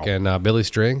epic, wow. And Billy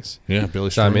Strings. Yeah, Billy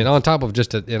Strings. So I mean, on top of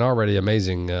just an already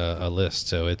amazing list,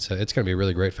 so it's going to be a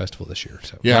really great festival this year.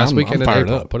 So yeah, last weekend I'm in fired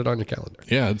April, up. put it on your calendar.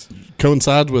 Yeah, it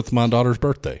coincides with my daughter's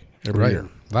birthday every year.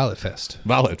 Violet Fest.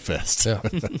 Yeah.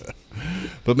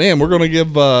 But man, we're going to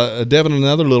give Devin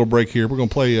another little break here. We're going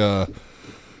to play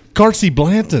Cartsy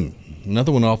Blanton,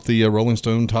 another one off the Rolling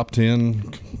Stone Top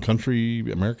 10 Country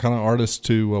Americana artists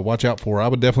to watch out for. I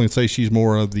would definitely say she's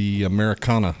more of the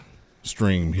Americana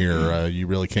stream here. You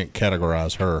really can't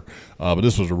categorize her. But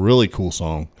this was a really cool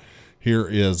song. Here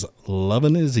is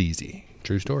Lovin' Is Easy.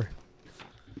 True story.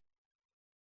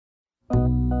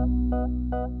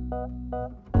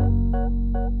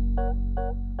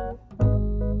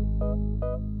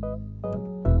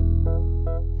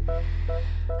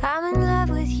 I'm in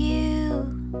love with you,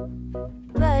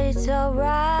 but it's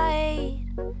alright.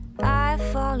 I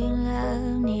fall in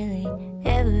love nearly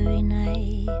every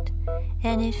night,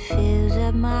 and it fills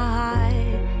up my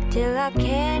heart till I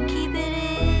can't keep it in.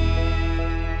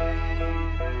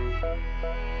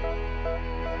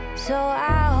 So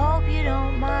I hope you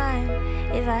don't mind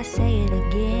if I say it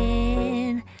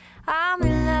again. I'm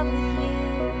in love with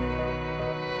you,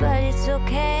 but it's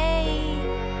okay.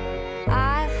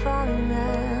 I fall in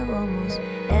love almost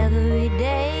every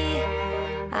day.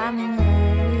 I'm in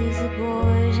love with the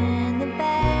boys and the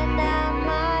band down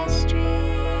my street,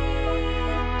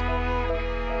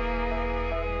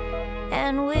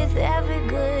 and with every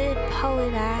good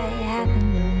poet I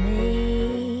happen to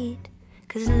meet.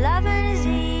 'Cause loving is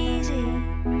easy,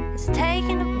 it's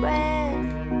taking a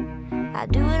breath. I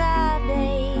do it all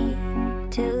day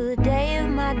till the day of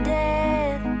my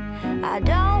death. I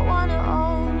don't wanna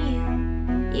own you,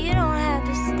 you don't have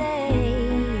to stay.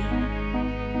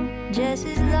 Just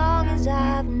as long as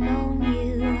I've known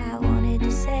you, I want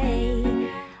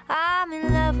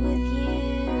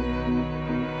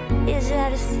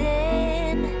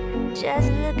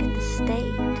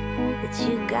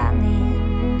you got me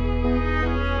in.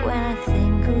 When I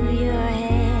think of your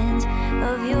hands,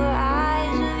 of your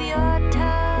eyes, of your tongue,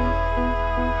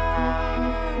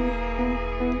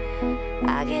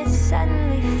 I get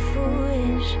suddenly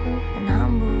foolish and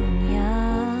humble and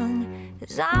young.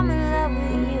 'Cause I'm in love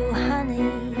with you,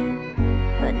 honey.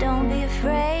 But don't be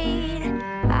afraid,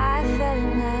 I fell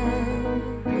in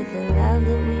love with the love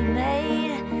that we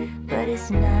made. But it's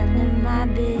none of my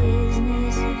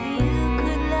business if you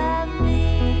could love me.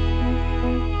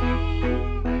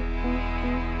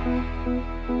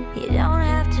 You don't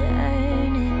have to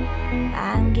earn it,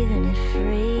 I'm giving it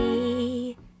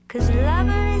free. 'Cause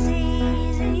loving is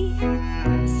easy,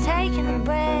 it's taking a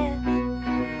breath.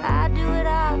 I do it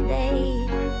all day,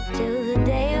 till the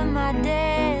day of my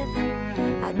death.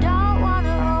 I don't want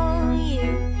to own you,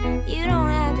 you don't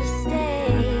have to stay.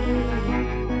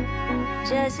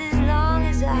 Just as long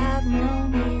as I've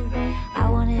known you, I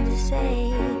wanted to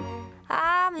say,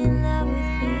 I'm in love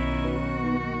with you.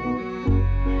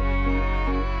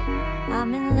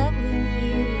 I'm in love with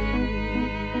you.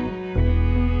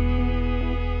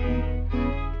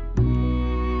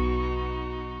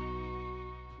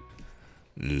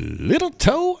 Little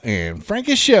Toe and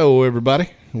Frankie Show, everybody.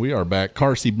 We are back.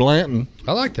 Carsey Blanton.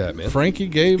 I like that, man. Frankie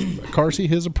gave Carsey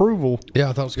his approval. Yeah,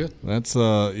 I thought it was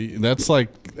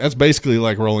good. That's basically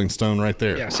like Rolling Stone right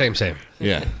there. Yeah, same.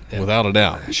 Yeah, without a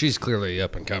doubt. She's clearly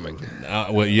up and coming.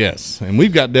 Well, yes. And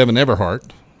we've got Devin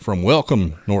Everhart from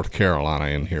Welcome, North Carolina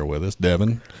in here with us.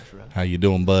 Devin, how you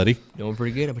doing, buddy? Doing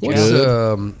pretty good. How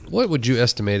about you? What would you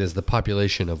estimate as the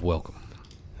population of Welcome?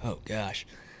 Oh, gosh.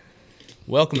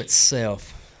 Welcome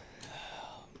itself.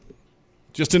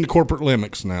 Just in the corporate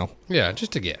limits now. Yeah,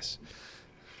 just a guess.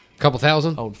 Couple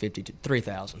thousand? Old 3,000.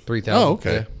 3,000. Oh,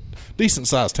 okay. Yeah. Decent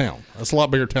sized town. That's a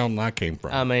lot bigger town than I came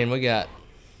from. I mean, we got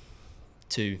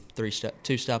two stoplights,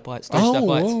 three stoplights.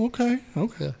 Oh, okay.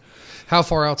 Yeah. How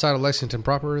far outside of Lexington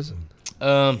proper is it?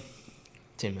 10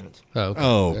 minutes. Oh, okay.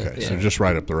 Oh, okay. Yeah. So just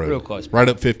right up the road. Real close. Right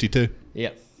up 52?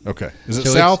 Yep. Okay. Is it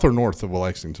So south or north of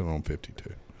Lexington on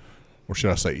 52? Or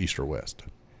should I say east or west?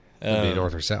 It'd be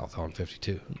north or south on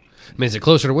 52. I mean, is it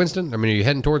closer to Winston? I mean, are you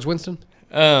heading towards Winston?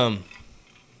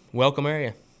 Welcome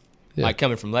area. Yeah. Like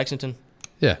coming from Lexington?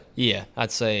 Yeah. Yeah,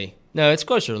 I'd say. No, it's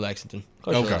closer to Lexington.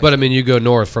 Okay. But, I mean, you go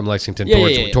north from Lexington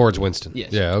towards Winston.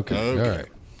 Yes. Yeah, okay. Okay.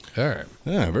 All right.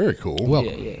 Yeah, very cool.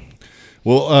 Welcome. Yeah.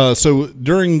 Well, so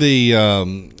during the,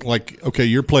 okay,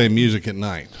 you're playing music at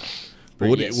night. But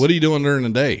what are you doing during the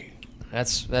day?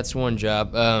 That's one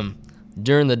job.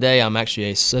 During the day, I'm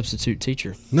actually a substitute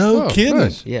teacher. No kidding.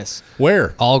 Nice. Yes.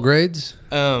 Where? All grades?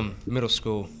 Middle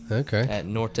school. Okay. At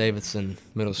North Davidson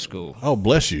Middle School. Oh,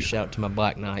 bless you. Shout out to my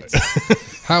Black Knights.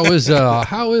 How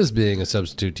is being a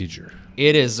substitute teacher?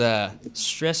 It is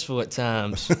stressful at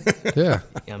times. Yeah.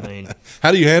 I mean,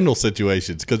 How do you handle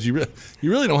situations? Because you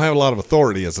really don't have a lot of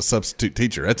authority as a substitute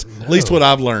teacher. That's at least what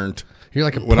I've learned. You're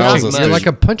like a When I was a you're student. like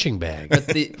a punching bag. but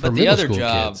the middle other school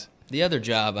job, kids. the other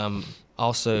job, I'm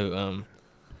also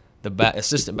the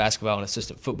assistant basketball and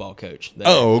assistant football coach there.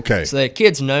 Oh, okay. So the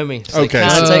kids know me. So Okay. they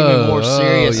kind of take me more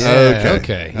serious. Yeah,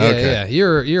 Okay. Yeah.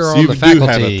 You're So on you the do faculty.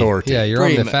 have authority. Yeah, you're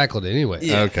Pretty on the much. faculty anyway.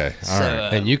 Yeah. Okay. All So,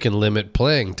 right. And you can limit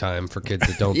playing time for kids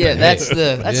that don't Yeah, behave. that's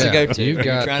the Yeah. go-to. You've Are you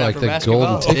got trying out like for the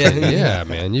basketball? golden ticket. Yeah. Yeah,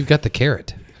 man. You've got the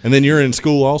carrot. And then you're in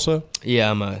school also? Yeah,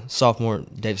 I'm a sophomore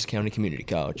at Davis County Community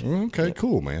College. Okay,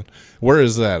 cool, man. Where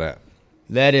is that at?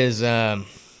 That is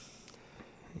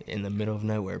in the middle of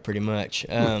nowhere, pretty much.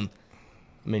 I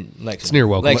mean, Lexington. It's near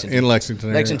Welcome. In Lexington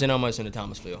area? Lexington, almost into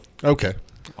Thomasville. Okay.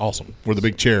 Awesome. Where the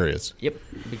big chair is. Yep,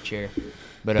 big chair.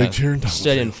 But Big chair in Thomasville.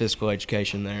 studying physical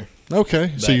education there.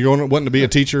 Okay. So But- you're wanting to be a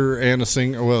teacher and a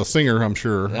singer. Well, a singer, I'm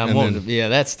sure. I'm And wanting then- to, yeah,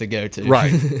 that's the go-to.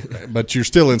 Right. But you're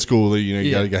still in school. You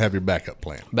Yeah. got to have your backup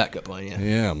plan. Backup plan, yeah.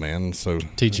 Yeah, man. So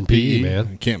Teaching PE, man.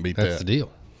 You can't beat That's that. the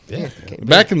deal. Yeah.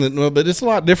 Back in the but it's a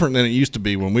lot different than it used to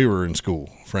be when we were in school,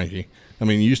 Frankie. I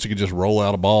mean, you used to just roll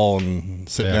out a ball and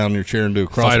sit Yeah. down in your chair and do a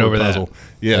Fight crossword over that. puzzle.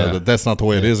 Yeah, Yeah. that's not the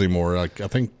way it is anymore. Like I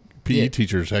think PE Yeah.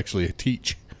 teachers actually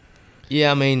teach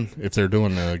Yeah, I mean, if they're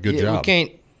doing a good yeah, job. we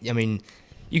can't. I mean,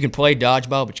 you can play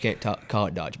dodgeball, but you can't call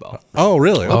it dodgeball. Oh,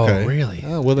 really? Oh, Okay. really?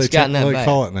 Oh, well, they It's gotten that what do they bad.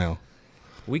 call it now?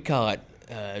 We call it.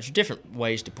 There's different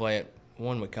ways to play it.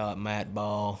 One we call it mat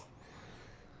ball,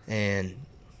 and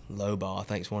low ball. I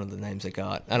think is one of the names they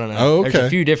call it. I don't know. Oh, okay. There's a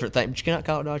few different things, but you cannot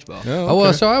call it dodgeball. Oh,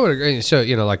 well, so I would agree. So,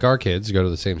 like our kids go to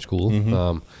the same school.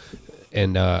 Mm-hmm.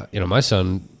 And my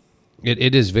son,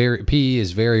 it is PE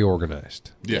is very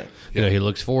organized. Yeah. He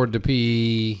looks forward to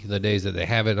PE the days that they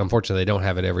have it. Unfortunately, they don't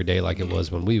have it every day like it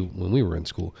was when we were in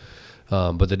school.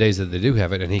 But the days that they do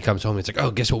have it, and he comes home, it's like,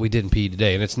 oh, guess what we did in PE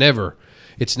today? And it's never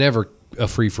a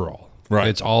free for all. Right.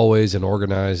 It's always an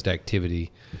organized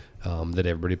activity that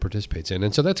everybody participates in,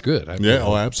 and so that's good.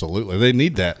 Absolutely. They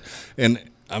need that. And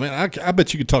I mean, I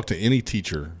bet you could talk to any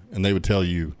teacher, and they would tell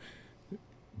you,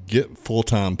 get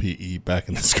full-time PE back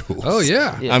in the schools. Oh,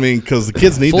 yeah. I mean, because the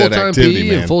kids need that activity, full-time PE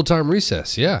man. and full-time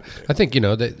recess, yeah. I think,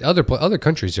 that other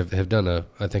countries have done at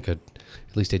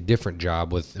least a different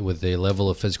job with the level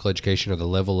of physical education or the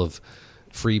level of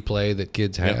free play that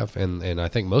kids have, and I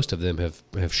think most of them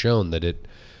have shown that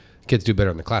kids do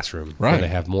better in the classroom. Right. When they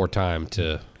have more time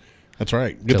to... That's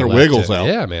right. Get their wiggles out.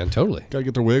 Yeah, man, totally. Got to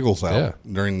get their wiggles out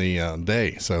during the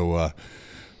day. So,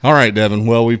 all right, Devin.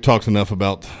 Well, we've talked enough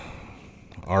about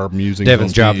our musings.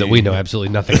 Devin's job that we know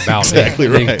absolutely nothing about. Exactly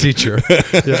being right. a teacher.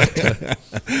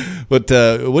 But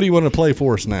what do you want to play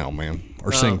for us now, man?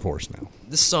 Or sing for us now?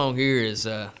 This song here is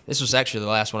this was actually the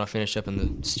last one I finished up in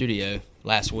the studio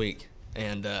last week,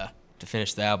 and to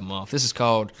finish the album off. This is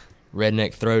called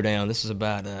Redneck Throwdown. This is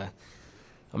about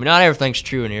not everything's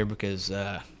true in here because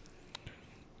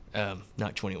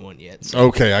not 21 yet. So.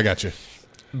 Okay, I got you.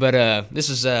 But this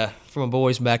is from my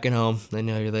boys back at home. They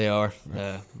know who they are.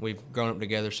 We've grown up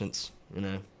together since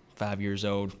 5 years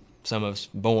old. Some of us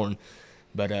born,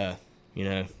 but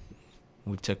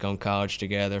we took on college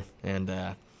together. And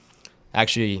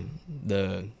actually,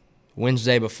 the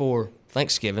Wednesday before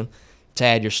Thanksgiving,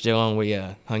 Tad, you're still on. We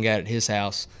hung out at his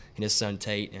house and his son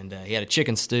Tate, and he had a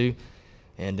chicken stew,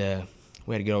 and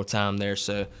we had a good old time there.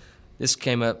 So this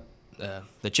came up.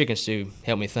 The chicken stew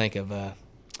helped me think of a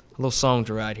little song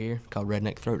to write here called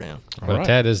Redneck Throwdown. Well, right.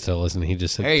 Tad is still listening. He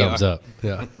just said thumbs up.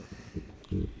 Yeah.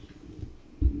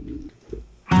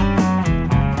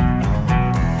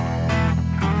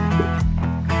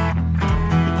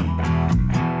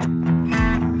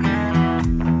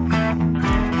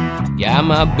 Got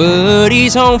my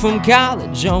buddies home from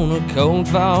college on a cold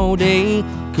fall day.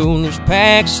 Coolest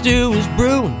pack stew is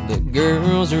brewing, the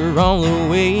girls are on the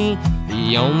way.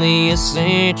 The only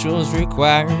essentials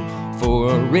required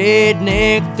for a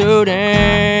redneck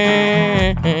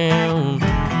throwdown.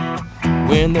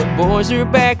 When the boys are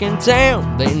back in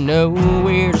town, they know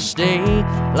where to stay.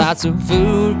 Lots of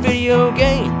food, video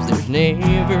games, there's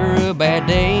never a bad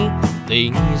day.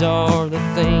 These are the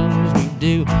things we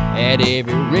do at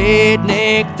every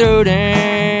redneck throwdown.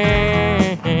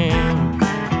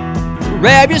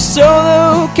 Grab your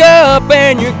solo cup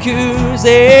and your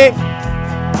koozie.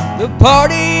 The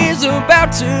party's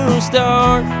about to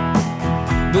start.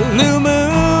 Blue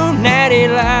moon, natty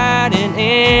light, an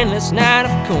endless night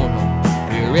of cornhole.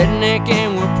 We're redneck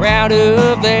and we're proud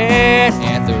of that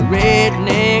at the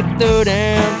Redneck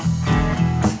Throwdown.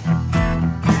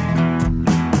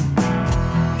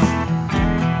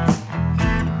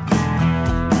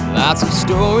 Lots of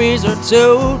stories are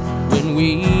told when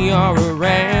we are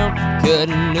around,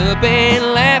 cutting up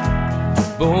and laughing.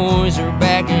 Boys are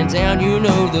back in town, you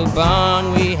know the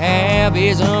bond we have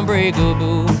is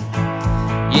unbreakable.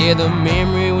 Yeah, the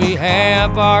memory we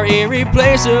have are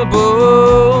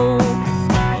irreplaceable.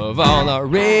 Of all our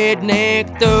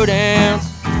redneck throwdowns,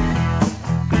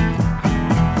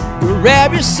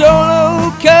 grab your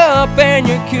solo cup and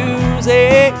your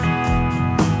koozie.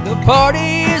 The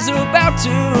party is about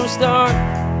to start.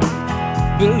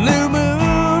 Blue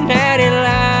moon, natty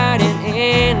light, an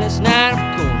endless night of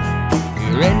corn.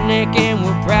 We're redneck and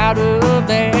we're proud of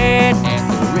that at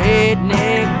the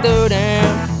Redneck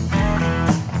Throwdown.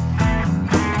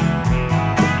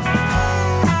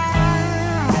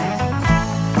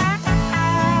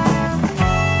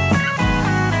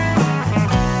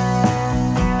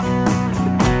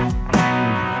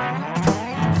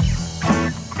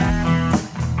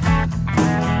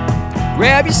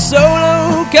 Grab your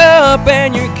solo cup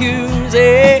and your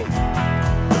koozie.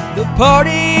 The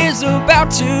party is about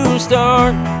to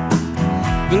start.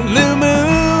 Blue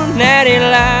moon, natty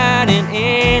light, an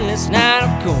endless night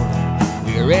of corn.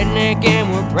 We're redneck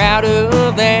and we're proud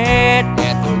of that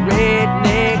at the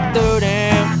Redneck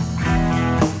Throwdown.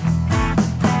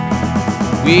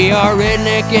 We are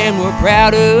redneck and we're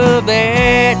proud of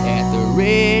that at the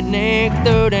Redneck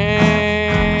Throwdown.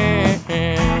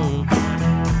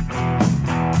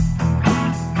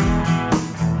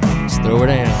 Throw it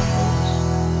down.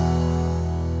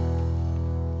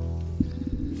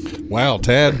 Wow,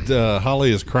 Tad,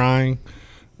 Holly is crying.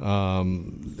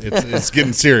 It's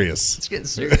getting serious. It's getting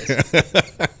serious.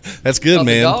 That's good,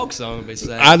 man. The dog song would be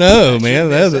sad. I know,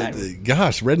 man.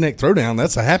 Gosh, Redneck Throwdown.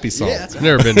 That's a happy song. Yeah,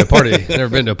 never been to a party. Never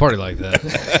been to a party like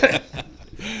that.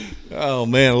 Oh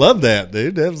man, love that,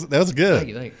 dude. That was good. Thank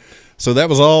you. So that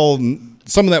was all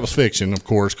some of that was fiction, of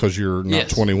course, because you're not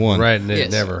 21. Right, and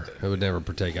Yes. it would never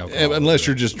partake alcohol. Unless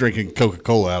you're just drinking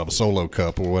Coca-Cola out of a Solo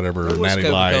cup or whatever, or Natty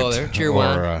Coca-Cola Light. there. Cheer or,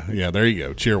 wine. there you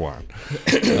go, cheer wine.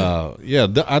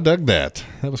 I dug that.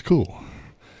 That was cool.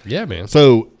 Yeah, man.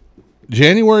 So,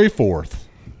 January 4th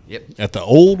Yep, at the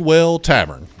Old Well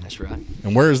Tavern. that's right.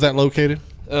 And where is that located?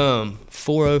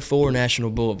 404 National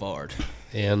Boulevard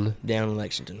And down in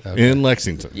Lexington. In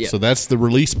Lexington. Yeah. So that's the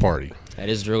release party. That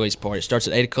is the release party. It starts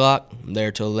at 8 o'clock. I'm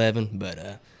there till 11,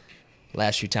 but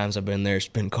last few times I've been there, it's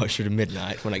been closer to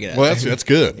midnight when I get out. Well, that's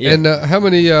good. Yeah. And how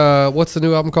many? What's the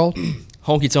new album called?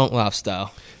 Honky Tonk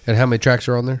Lifestyle. And how many tracks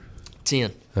are on there?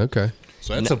 10. Okay.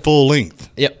 So that's a full length.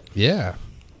 Yep. Yeah.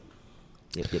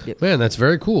 Yep. Man, that's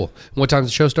very cool. What time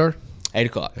does the show start? 8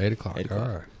 o'clock. 8 o'clock. 8 o'clock.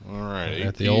 All right. All right.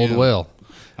 At the Old Well.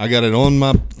 I got it on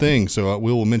my thing, so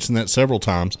we will mention that several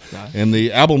times. Nice. And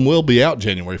the album will be out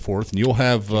January 4th, and you'll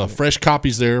have fresh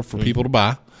copies there for people to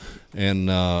buy. And,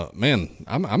 man,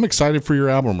 I'm excited for your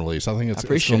album release. I think it's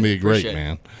going to be great,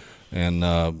 man.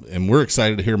 And we're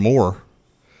excited to hear more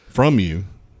from you.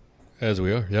 As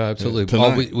we are. Yeah, absolutely.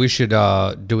 Tonight. We should,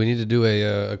 do we need to do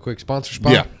a quick sponsor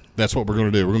spot? Yeah, that's what we're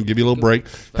going to do. We're going to give you a little break.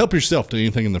 Help yourself to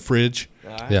anything in the fridge.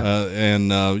 Yeah.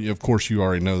 And, of course, you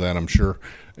already know that, I'm sure.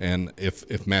 And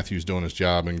if Matthew's doing his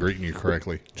job and greeting you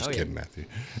correctly. Just kidding, Matthew.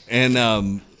 And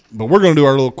but we're going to do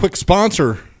our little quick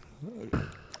sponsor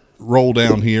roll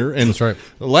down here. And That's right.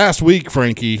 Last week,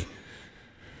 Frankie,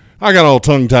 I got all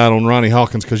tongue-tied on Ronnie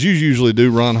Hawkins because you usually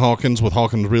do Ron Hawkins with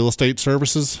Hawkins Real Estate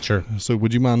Services. Sure. So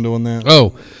would you mind doing that?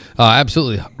 Oh,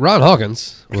 absolutely. Ron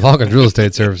Hawkins with Hawkins Real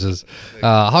Estate Services.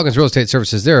 Hawkins Real Estate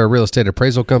Services, they're a real estate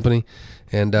appraisal company.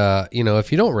 And,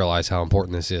 if you don't realize how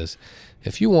important this is,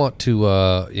 if you want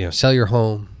to, sell your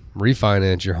home,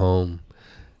 refinance your home,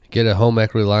 get a home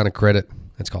equity line of credit,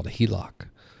 it's called a HELOC.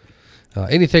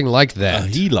 Anything like that. A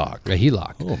HELOC. A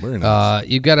HELOC. Oh, very nice.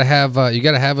 You got to have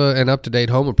an up-to-date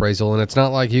home appraisal, and it's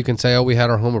not like you can say, "Oh, we had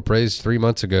our home appraised 3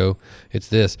 months ago." It's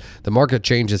this. The market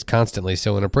changes constantly,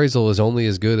 so an appraisal is only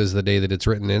as good as the day that it's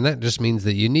written, and that just means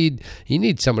that you need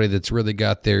somebody that's really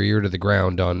got their ear to the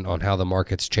ground on how the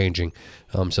market's changing,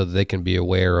 so that they can be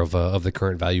aware of the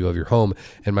current value of your home.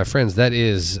 And my friends, that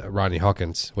is Ronnie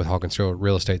Hawkins with Hawkins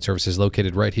Real Estate Services,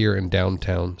 located right here in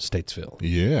downtown Statesville.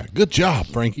 Yeah. Good job,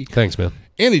 Frankie. Thanks, man.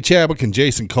 Andy Chadwick and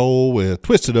Jason Cole with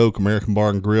Twisted Oak American Bar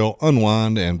and Grill,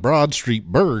 Unwind, and Broad Street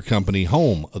Burger Company,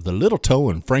 home of the Little Toe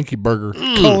and Frankie Burger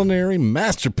culinary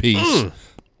masterpiece.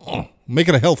 Oh, make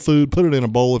it a health food, put it in a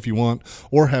bowl if you want,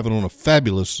 or have it on a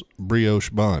fabulous brioche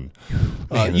bun.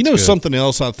 Man, you know that's good. something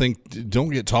else I think don't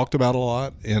get talked about a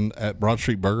lot at Broad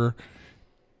Street Burger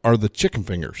are the chicken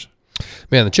fingers.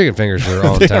 Man, the chicken fingers are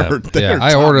on time. they're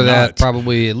I order that top-notch.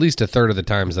 probably at least a third of the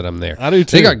times that I'm there. I do,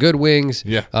 too. They got good wings,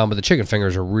 Yeah. but the chicken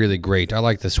fingers are really great. I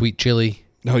like the sweet chili.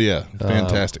 Oh, yeah.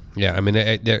 Fantastic. Yeah, I mean,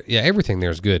 everything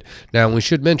there is good. Now, we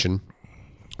should mention,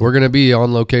 we're going to be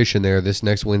on location there this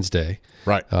next Wednesday.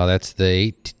 Right. That's the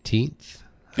 18th,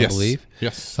 I Yes. believe.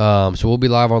 Yes. So we'll be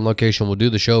live on location. We'll do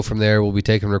the show from there. We'll be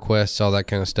taking requests, all that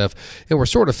kind of stuff. And we're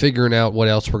sort of figuring out what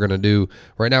else we're going to do.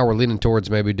 Right now we're leaning towards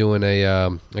maybe doing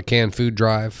a canned food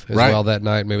drive as well that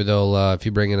night. Maybe they'll, if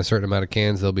you bring in a certain amount of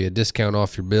cans, there'll be a discount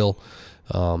off your bill.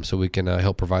 So we can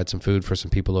help provide some food for some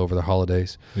people over the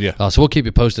holidays. Yeah. So we'll keep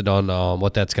you posted on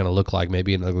what that's going to look like.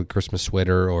 Maybe an ugly Christmas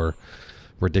sweater or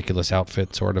ridiculous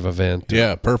outfit sort of event.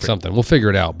 Yeah, perfect. Something. We'll figure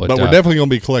it out. But we're definitely going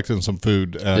to be collecting some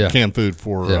food, Yeah. canned food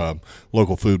for Yeah.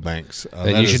 local food banks.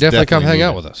 and you should definitely come hang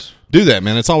out with us. Do that,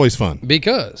 man. It's always fun.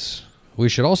 Because we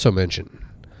should also mention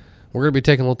we're going to be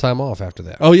taking a little time off after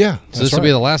that. Oh, yeah. So this will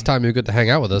be the last time you get to hang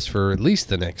out with us for at least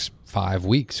the next 5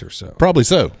 weeks or so. Probably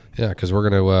so. Yeah, because we're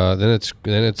going to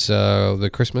then it's the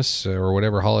Christmas or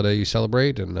whatever holiday you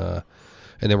celebrate, and then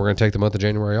we're going to take the month of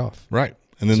January off. Right.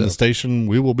 And then the station,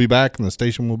 we will be back, and the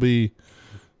station will be,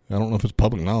 I don't know if it's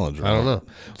public knowledge or I don't not.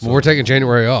 know. Well, we're taking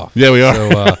January off. Yeah, we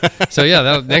are.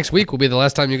 So next week will be the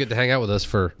last time you get to hang out with us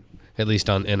for at least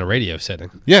in a radio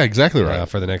setting. Yeah, exactly right.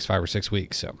 For the next 5 or 6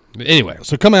 weeks. So anyway,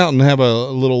 So come out and have a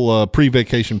little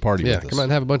pre-vacation party with us. come out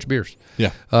and have a bunch of beers.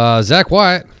 Yeah. Zach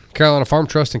Wyatt, Carolina Farm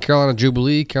Trust and Carolina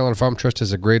Jubilee. Carolina Farm Trust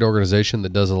is a great organization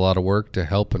that does a lot of work to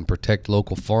help and protect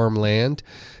local farmland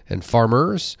and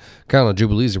farmers. Carolina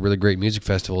Jubilee is a really great music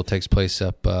festival. It takes place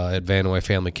up at Vanoy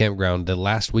Family Campground the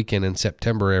last weekend in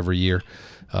September every year.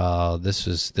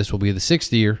 This will be the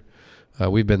 6th year.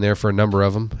 We've been there for a number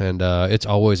of them, and it's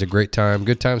always a great time.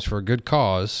 Good times for a good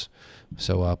cause.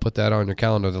 So put that on your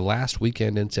calendar. The last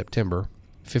weekend in September,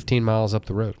 15 miles up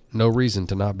the road. No reason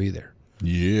to not be there.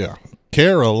 Yeah.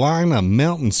 Carolina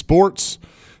Mountain Sports.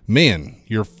 Man,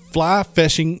 your fly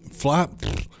fishing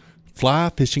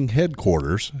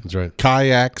headquarters. That's right.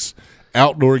 Kayaks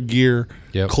outdoor gear,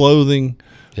 Yep. clothing.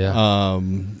 Yeah.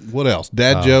 What else?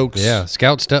 Dad jokes. Yeah.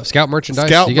 Scout stuff. Scout merchandise.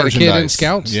 Scout you got a kid in merchandise.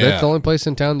 Scouts? Yeah. That's the only place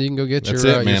in town that you can go get That's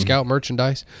your it, man. Scout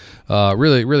merchandise.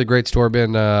 Really, really great store.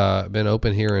 Been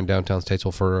open here in downtown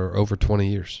Statesville for over 20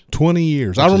 years. 20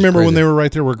 years. Which I is remember when crazy. they were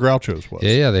right there where Groucho's was.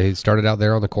 Yeah. They started out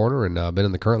there on the corner and been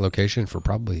in the current location for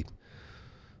probably,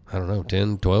 I don't know,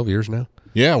 10, 12 years now.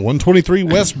 Yeah, 123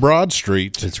 West Broad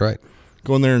Street. That's right.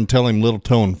 Go in there and tell him Little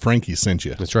Toe and Frankie sent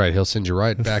you. That's right. He'll send you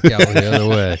right back out the other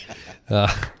way.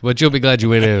 But you'll be glad you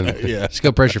went in. Yeah. Just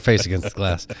go press your face against the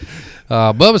glass.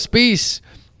 Bubba Speece.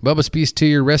 Bubba Speece to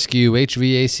your rescue.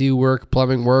 HVAC work,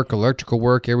 plumbing work, electrical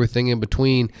work, everything in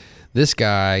between. This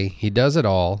guy, he does it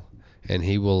all, and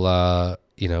he will, the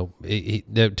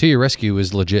to your rescue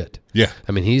is legit. Yeah.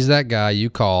 I mean, he's that guy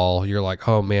you call. You're like,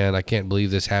 oh, man, I can't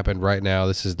believe this happened right now.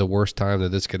 This is the worst time that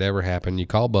this could ever happen. You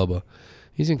call Bubba.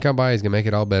 He's going to come by. He's going to make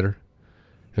it all better.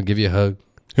 He'll give you a hug.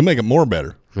 He'll make it more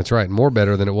better. That's right. More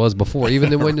better than it was before, even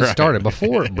than when it started,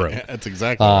 before it broke. That's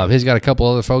exactly right. He's got a couple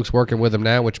other folks working with him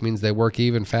now, which means they work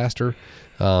even faster.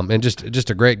 And just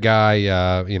a great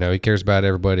guy. He cares about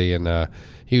everybody and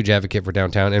huge advocate for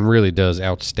downtown and really does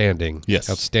outstanding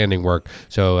work.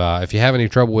 So if you have any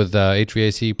trouble with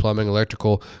HVAC, plumbing,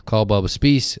 electrical, call Bubba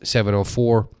Speece,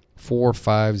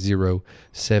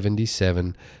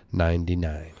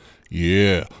 704-450-7799.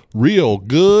 Yeah. Real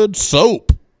good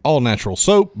soap. All natural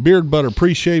soap, beard butter,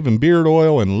 pre-shave, and beard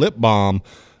oil, and lip balm.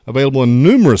 Available in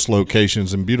numerous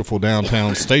locations in beautiful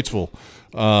downtown Statesville.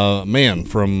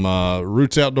 From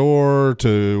Roots Outdoor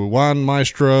to Wine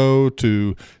Maestro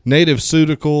to Native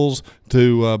Ceuticals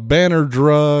to Banner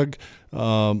Drug.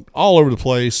 All over the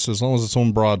place, as long as it's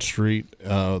on Broad Street.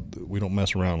 We don't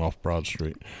mess around off Broad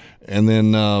Street. And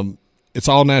then it's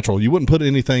all natural. You wouldn't put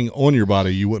anything on your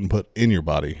body you wouldn't put in your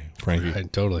body, Frankie.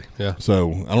 Right, totally. Yeah.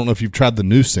 So I don't know if you've tried the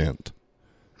new scent.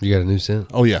 You got a new scent?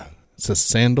 Oh, yeah. It's a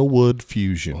sandalwood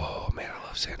fusion. Oh, man, I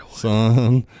love sandalwood.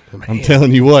 Son, I'm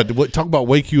telling you what, talk about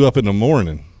wake you up in the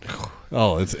morning.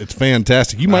 Oh, it's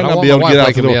fantastic. You might not be able to get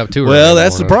out the door. Well,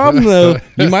 that's the problem, though.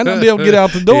 You might not be able to get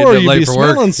out the door. You'd be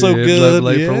smelling so good.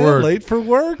 Late for work. Late for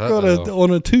work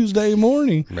on a Tuesday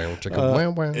morning.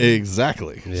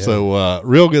 Exactly. Yeah. So,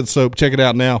 Real Good Soap. Check it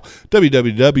out now.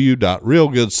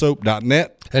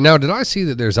 www.realgoodsoap.net. And now, did I see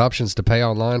that there's options to pay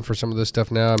online for some of this stuff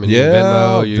now? I mean,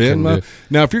 Yeah, Venmo.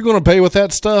 Now, if you're going to pay with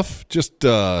that stuff, just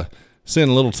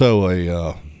send Little Toe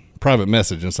a private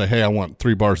message and say, hey, I want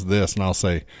 3 bars of this. And I'll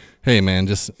say, hey, man,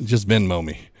 just Venmo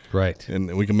me. Right.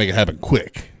 And we can make it happen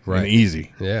quick and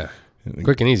easy. Yeah.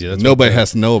 Quick and easy. That's Nobody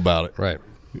has to know about it. Right.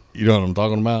 You know what I'm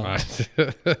talking about?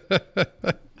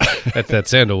 That's that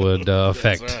sandalwood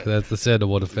effect. That's right. That's the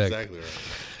sandalwood effect. Exactly right.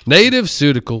 Native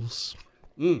Ceuticals.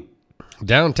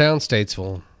 Downtown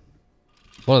Statesville.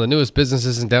 One of the newest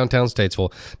businesses in downtown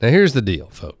Statesville. Now, here's the deal,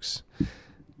 folks.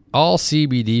 All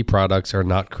CBD products are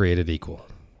not created equal.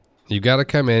 You got to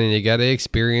come in and you got to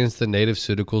experience the Native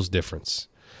Ceuticals difference.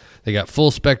 They got full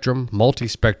spectrum,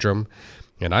 multi-spectrum,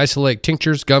 and isolate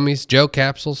tinctures, gummies, gel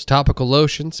capsules, topical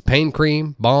lotions, pain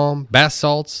cream, balm, bath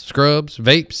salts, scrubs,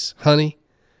 vapes, honey.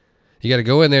 You got to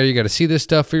go in there. You got to see this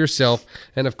stuff for yourself.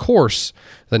 And, of course,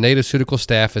 the Native Ceutical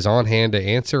staff is on hand to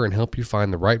answer and help you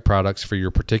find the right products for your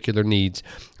particular needs.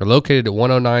 They're located at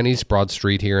 109 East Broad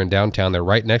Street here in downtown. They're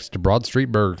right next to Broad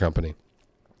Street Burger Company.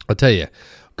 I'll tell you,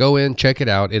 go in, check it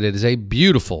out. It is a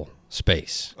beautiful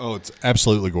space. Oh, it's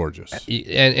absolutely gorgeous.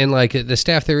 And like the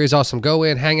staff there is awesome. Go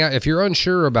in, hang out. If you're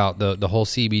unsure about the whole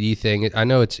CBD thing, I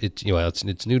know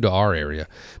it's new to our area,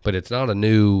 but it's not a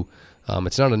new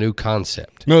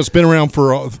concept. No, it's been around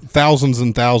for thousands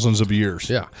and thousands of years.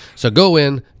 Yeah. So go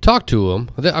in, talk to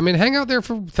them. I mean, hang out there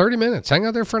for 30 minutes. Hang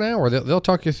out there for an hour. They'll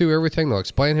talk you through everything. They'll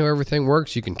explain how everything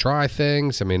works. You can try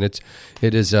things. I mean, it's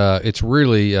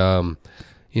really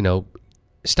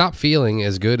stop not feeling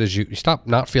as good as you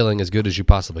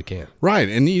possibly can. Right.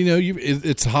 And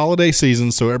it's holiday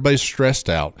season, so everybody's stressed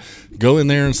out. Go in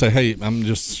there and say, hey, I'm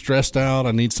just stressed out.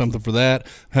 I need something for that.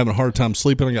 I'm having a hard time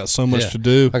sleeping. I got so much to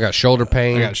do. I got shoulder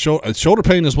pain. Shoulder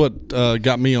pain is what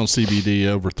got me on CBD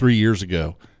over 3 years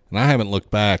ago. And I haven't looked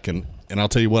back. And I'll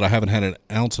tell you what, I haven't had an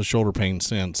ounce of shoulder pain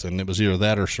since. And it was either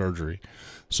that or surgery.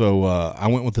 So I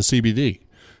went with the CBD.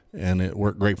 And it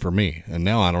worked great for me. And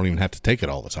now I don't even have to take it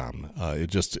all the time.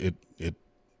 It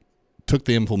took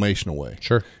the inflammation away.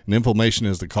 Sure. And inflammation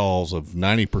is the cause of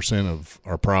 90% of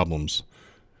our problems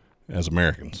as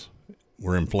Americans.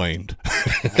 we're inflamed.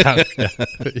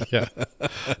 yeah,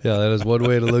 that is one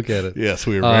way to look at it. Yes,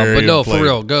 we are very but no, inflamed. for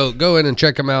real, go in and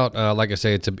check them out. Like I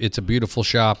say, it's a beautiful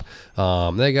shop.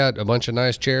 They got a bunch of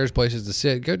nice chairs, places to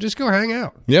sit. Go hang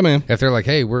out. Yeah, man. If they're like,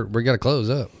 hey, we got to close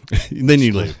up, Then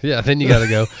you leave. yeah, then you got to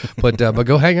go. But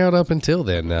go hang out up until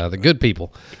then. The good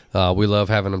people, we love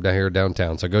having them down here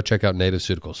downtown. So go check out Native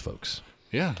Pharmaceuticals, folks.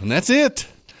 Yeah, and that's it.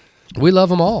 We love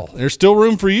them all. There's still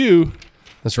room for you.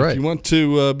 That's right. If you want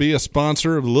to be a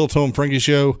sponsor of the Little Toe and Frankie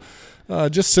Show,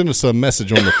 just send us a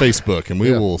message on the Facebook, and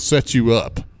we will set you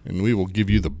up, and we will give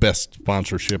you the best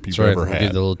sponsorship you've ever We'll had. do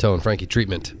the Little Toe and Frankie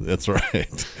treatment. That's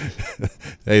right.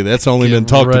 Hey, that's only Get been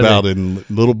talked ready. about in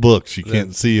little books you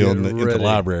can't see Get in the ready.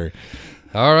 library.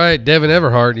 All right, Devin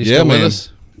Everhart, you Yeah, still with man.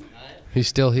 us? He's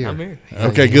still here. I'm here.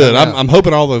 Okay, good. I'm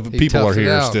hoping all the people are toughs it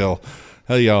here out. still.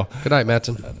 Hey, y'all. Good night,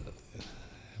 Matson.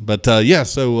 But,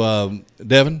 so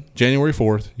Devin, January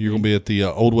 4th, you're going to be at the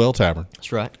Old Well Tavern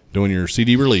That's right. doing your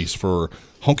CD release for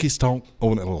Honky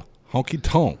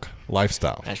Tonk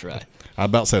Lifestyle. That's right. I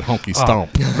about said Honky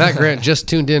Stomp. Matt Grant just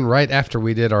tuned in right after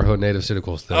we did our Native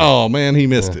Pharmaceuticals thing. Oh, man, he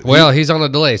missed it. Well, he's on a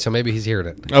delay, so maybe he's hearing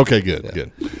it. Okay,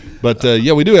 good. But,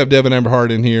 we do have Devin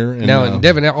Everhart in here. And, Now,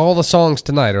 Devin, all the songs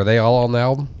tonight, are they all on the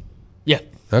album? Yeah.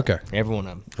 Okay. Every one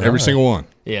of them. every single one.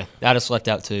 Yeah. I just left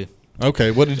out 2.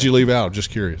 Okay, what did you leave out? Just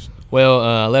curious. Well,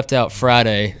 I left out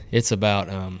Friday. It's about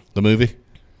The movie?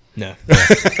 no.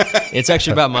 It's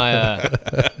actually about my.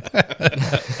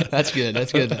 That's good.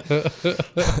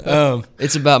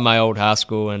 It's about my old high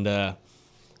school and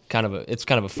it's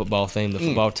kind of a football theme. The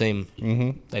football team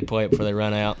they play it before they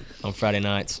run out on Friday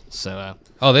nights. So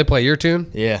Oh, they play your tune?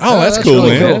 yeah. Oh, that's cool,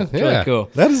 really man. cool. It's really Yeah. cool.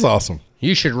 That is awesome.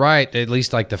 You should write at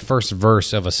least like the first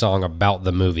verse of a song about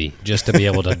the movie just to be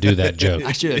able to do that joke.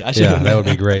 I should. Yeah, that would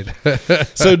be great.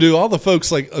 So do all the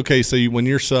folks when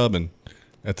you're subbing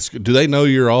at the school, do they know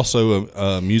you're also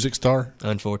a music star?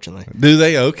 Unfortunately. Do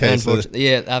they? Okay. Unfortunately,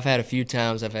 yeah. I've had a few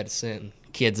times I've had to send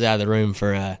kids out of the room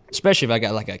for, especially if I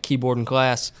got like a keyboarding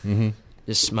class. Mm-hmm.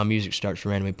 Just my music starts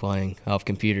randomly playing off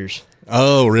computers.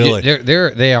 Oh, really?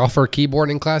 They offer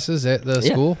keyboarding classes at the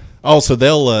school? Oh, so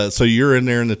they'll so you're in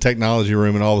there in the technology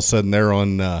room, and all of a sudden they're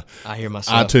on I hear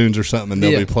myself. iTunes or something, and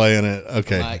they'll Yeah. be playing it.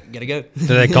 Okay. I gotta go. Do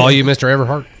they call you Mr.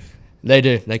 Everhart? They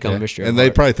do. They call me Mr. And they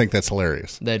Everhart. probably think that's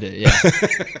hilarious. They do. Yeah.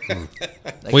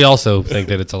 We also think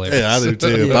that it's hilarious. Yeah, I do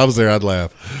too. If I was there, I'd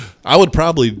laugh. I would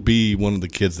probably be one of the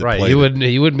kids that Right, played he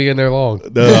it. wouldn't be in there long.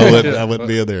 No, I wouldn't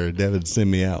be in there. Devin would send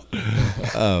me out.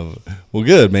 Well,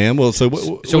 good, man. Well, so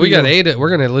So we got 8. We're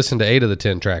going to listen to 8 of the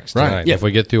 10 tracks tonight Right. Yeah. if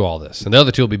we get through all this, and the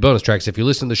other 2 will be bonus tracks. If you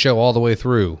listen to the show all the way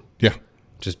through, Yeah,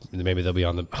 just maybe they'll be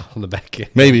on the back end.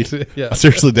 maybe. Yeah. I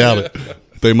seriously doubt it.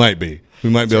 They might be. We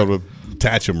might be able to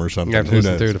attach them or something. You have to Who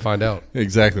listen knows? through to find out.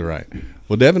 Exactly right.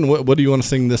 Well, Devin, what do you want to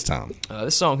sing this time?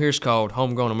 This song here is called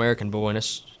 "Homegrown American Boy," and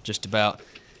it's just about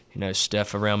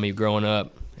stuff around me growing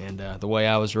up and the way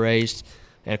I was raised.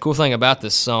 And a cool thing about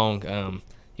this song,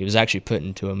 it was actually put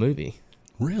into a movie.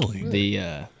 Really?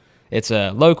 It's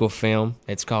a local film.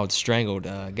 It's called Strangled.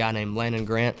 A guy named Landon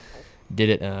Grant did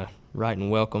it right in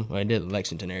Welcome. Well, he did it in the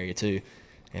Lexington area too,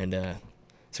 and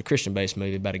it's a Christian-based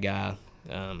movie about a guy.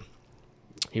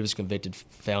 He was a convicted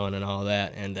felon and all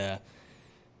that, and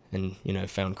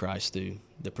found Christ through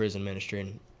the prison ministry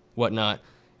and whatnot.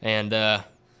 And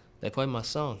they played my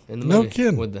song in the movie. No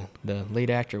kidding. With the lead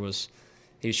actor he was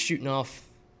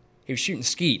shooting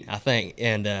skeet, I think,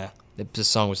 and this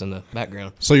song was in the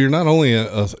background. So you're not only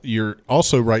you're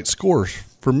also write scores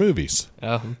for movies.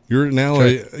 You're now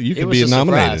you could be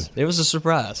nominated. It was a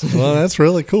surprise. Well, that's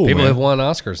really cool. People man. have won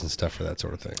Oscars and stuff for that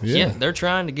sort of thing. Yeah, they're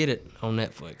trying to get it on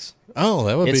Netflix. Oh,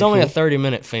 that would be. It's only cool. a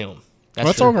 30-minute film.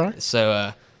 That's true. all right.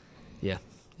 So, yeah,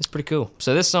 it's pretty cool.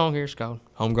 So this song here is called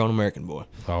 "Homegrown American Boy."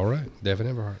 All right, Devin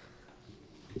Everhart.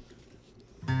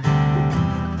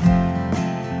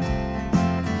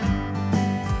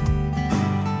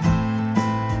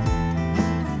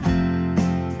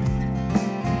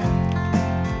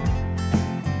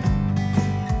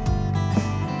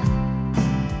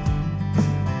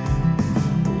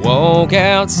 Walk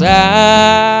outside,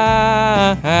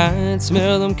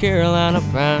 smell them Carolina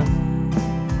pines,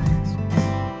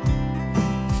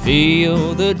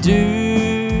 feel the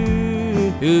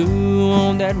dew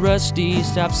on that rusty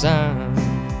stop sign.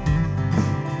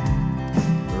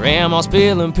 Grandma's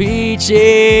peeling peaches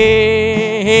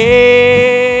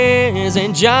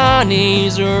and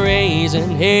Johnny's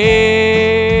raising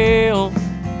hell.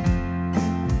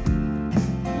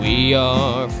 We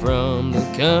are from the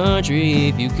country,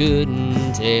 if you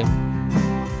couldn't tell.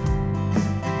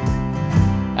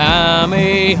 I'm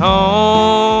a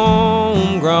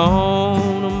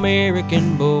homegrown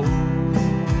American boy.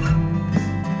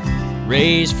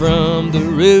 raised from the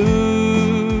roots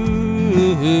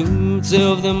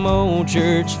of them old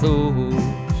church floors.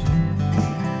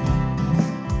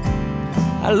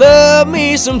 I love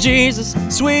me some Jesus,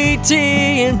 sweet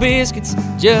tea and biscuits,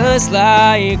 just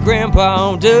like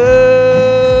Grandpa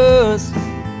does.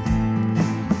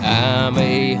 I'm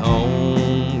a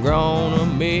homegrown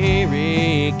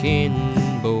American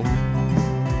boy.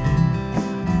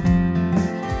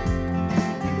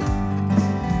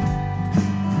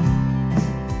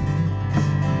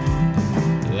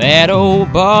 That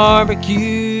old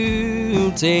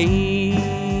barbecue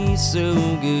tastes so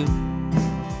good,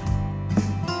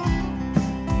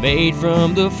 made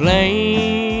from the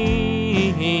flame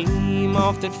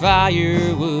off that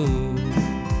firewood.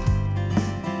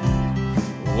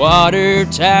 Water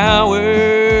towers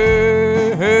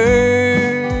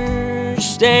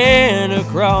stand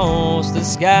across the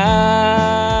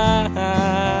sky.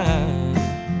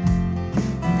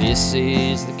 This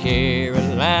is the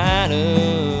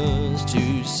Carolinas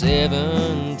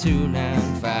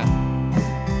 27295.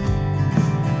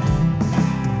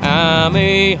 I'm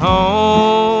a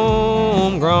homegrown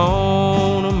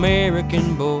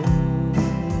American boy,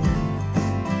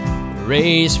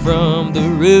 raised from the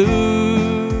roots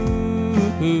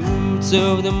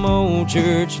of them old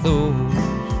church floors.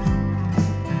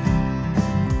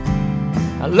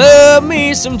 I love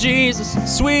me some Jesus,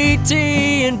 sweet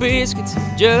tea and biscuits,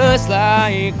 just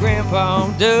like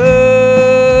Grandpa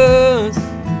does.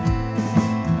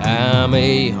 I'm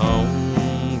a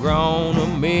homegrown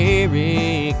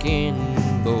American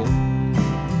boy.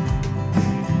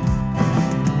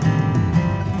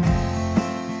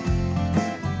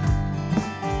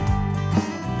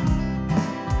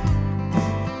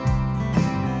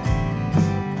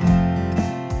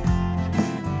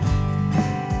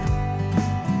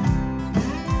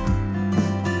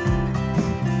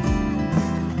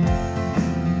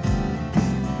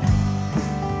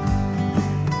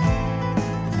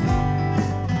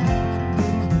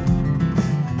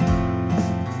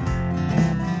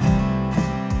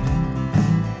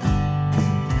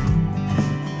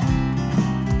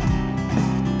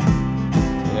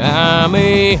 I'm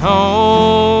a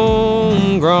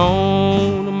homegrown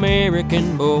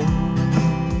American boy,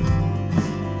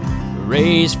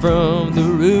 raised from the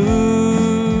roots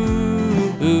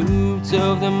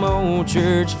of them old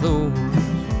church floors.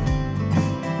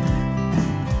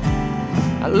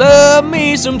 I love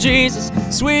me some Jesus,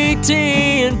 sweet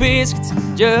tea and biscuits,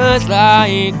 just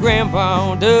like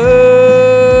Grandpa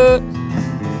does.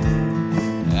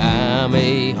 I'm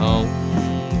a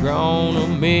homegrown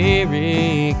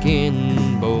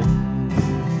American boy.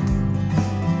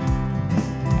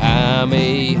 I'm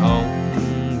a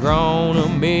homegrown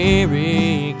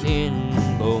American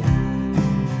boy.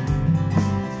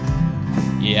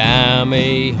 Yeah, I'm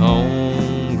a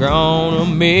homegrown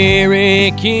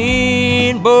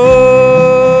American boy.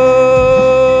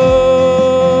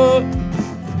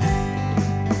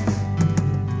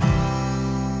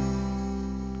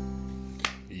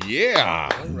 Yeah.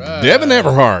 Right. Devin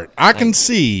Everhart. I can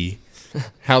see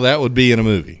how that would be in a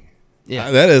movie. Yeah.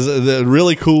 That is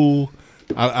really cool.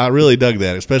 I really dug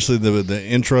that, especially the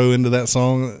intro into that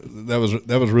song. That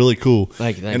was really cool.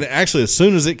 Thank you. And actually, as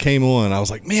soon as it came on, I was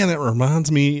like, man, that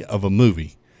reminds me of a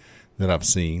movie that I've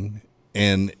seen.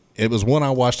 And it was one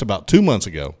I watched about 2 months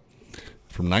ago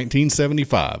from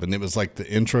 1975. And it was like the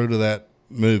intro to that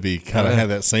movie kind of had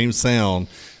that same sound.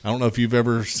 I don't know if you've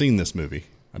ever seen this movie.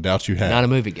 I doubt you have. Not a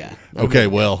movie guy. Okay,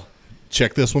 well,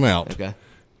 check this one out. Okay.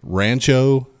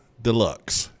 Rancho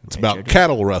Deluxe. It's about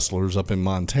cattle rustlers up in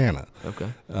Montana.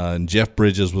 Okay. And Jeff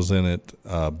Bridges was in it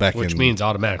Which means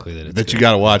automatically that it's that good. you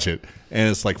got to watch it. And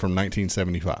it's like from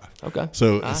 1975. Okay.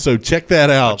 So check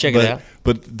that out. I'll check it out.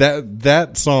 But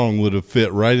that song would have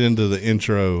fit right into the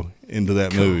intro into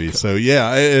that movie. Cool. So,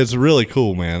 yeah, it's really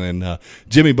cool, man. And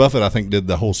Jimmy Buffett, I think, did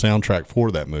the whole soundtrack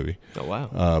for that movie. Oh,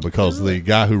 wow. Because the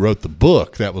guy who wrote the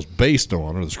book that was based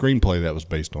on, or the screenplay that was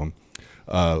based on,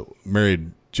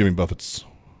 married Jimmy Buffett's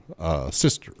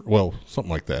sister. Well,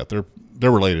 something like that.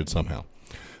 They're related somehow.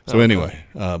 So anyway,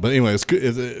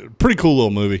 it's a pretty cool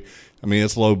little movie. I mean,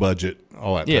 it's low budget,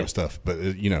 all that type of stuff. But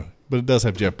but it does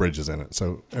have Jeff Bridges in it,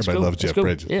 so everybody loves Jeff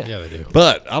Bridges. Yeah, they do.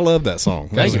 But I love that song.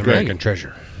 That's a American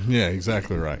treasure. Yeah,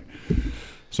 exactly right.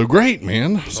 So great,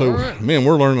 man. So man,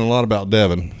 we're learning a lot about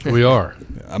Devin. We are.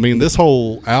 I mean, this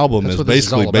whole album is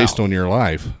basically based on your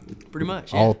life. Pretty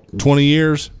much. All 20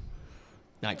 years.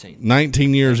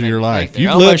 19 years of your life.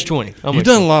 You've almost 20. You've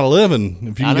done a lot of living.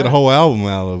 If you can get a whole album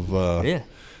out of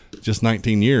just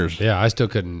 19 years. Yeah, I still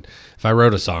couldn't. If I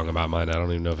wrote a song about mine, I don't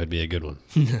even know if it'd be a good one.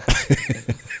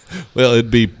 Well,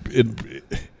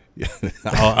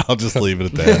 I'll just leave it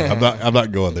at that. I'm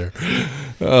not going there.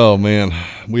 Oh man,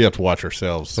 we have to watch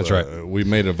ourselves. That's right. We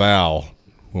made a vow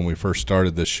when we first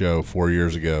started this show 4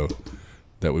 years ago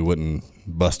that we wouldn't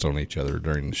bust on each other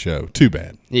during the show. Too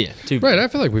bad. Yeah, too bad. Right, I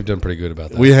feel like we've done pretty good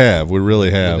about that. We have. We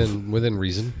really have. Within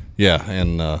reason. Yeah,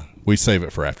 and we save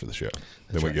it for after the show.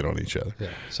 Then we get on each other. Yeah,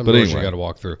 some of those you got to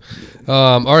walk through.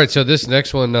 All right, so this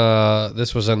next one,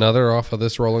 this was another off of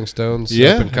this Rolling Stones.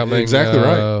 Yeah, up and coming, exactly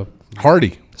right.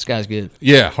 Hardy. This guy's good.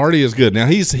 Yeah, Hardy is good. Now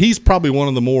he's probably one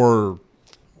of the more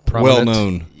Prominent.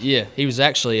 well-known. Yeah, he was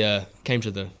actually came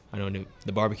to the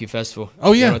barbecue festival.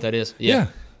 Oh, yeah. You know what that is? Yeah.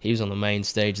 He was on the main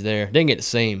stage there. Didn't get to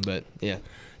see him, but yeah.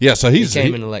 Yeah, so he's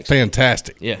came in Lexington.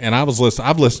 fantastic. Yeah. And I've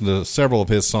listened to several of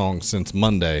his songs since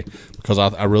Monday because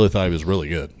I really thought he was really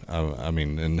good. I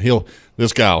mean, and he'll be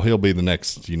the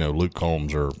next, Luke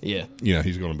Combs or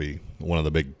he's going to be one of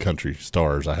the big country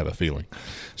stars, I have a feeling.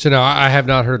 So now I have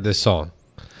not heard this song.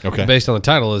 Okay. Based on the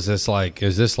title, is this like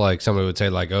somebody would say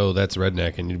like, oh, that's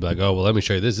redneck, and you'd be like, oh, well, let me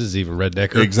show you this. This is even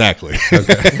rednecker. Exactly.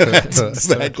 Okay. That's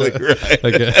exactly right.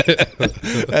 Okay.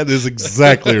 That is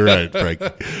exactly right, Frankie.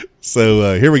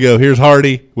 So here we go. Here's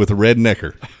Hardy with a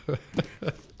rednecker.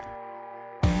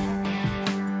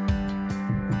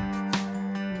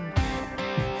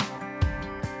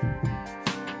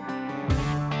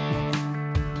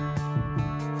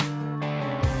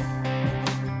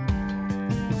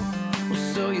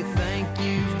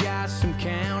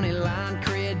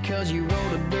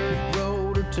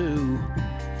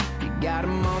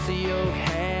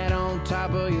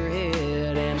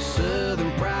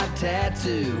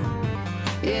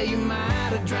 Yeah, you might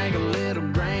have drank a little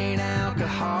grain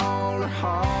alcohol or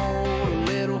hauled a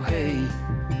little hay.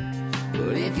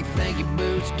 But if you think your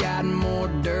boots got more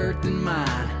dirt than mine,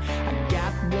 I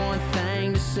got one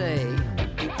thing to say.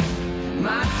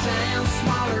 My town's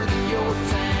smaller than your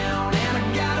town, and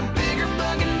I got a bigger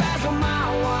bugging bass on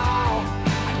my wall.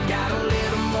 I got a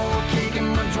little more kick in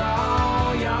my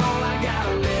draw, y'all. I got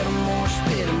a little more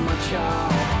spit in my chaw.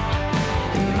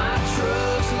 And my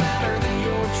truck's louder than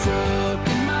your truck,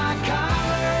 and my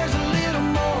collar's a little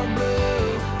more blue.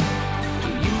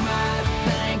 You might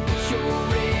think that you're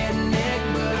redneck,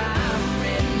 but I'm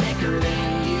rednecker than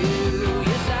you.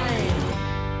 Yes, I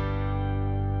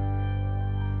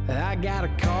am. I got a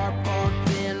car parked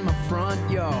in my front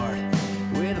yard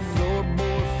with a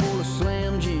floorboard full of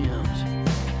Slim Jims.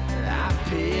 I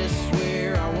piss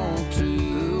where I want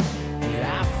to, and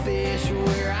I fish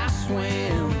where I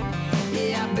swim.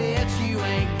 Yeah, I bet you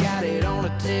ain't got it on a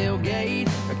tailgate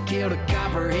or killed a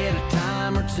copperhead a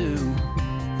time or two.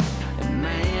 And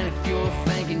man, if you're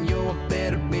thinking you're a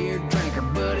better beer drinker,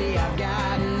 buddy, I've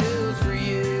got news for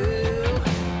you.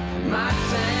 My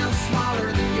town's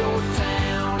smaller than your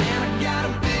town, and I got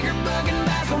a bigger bugging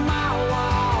bass on my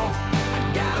wall.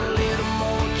 I got a little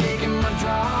more kick in my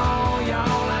draw,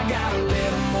 y'all. I got a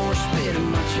little more spit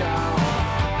in my chaw.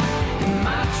 And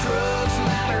my truck's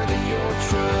louder than your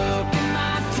truck, and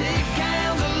my tick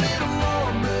count's a little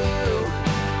more blue.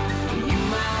 You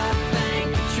might think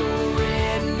that you're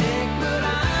redneck, but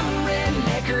I'm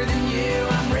rednecker than you.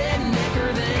 I'm rednecker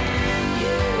than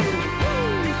you.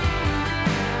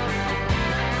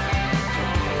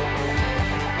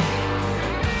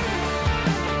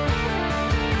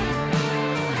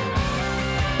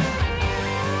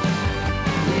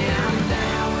 Yeah, I'm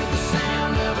down with the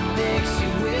sound of a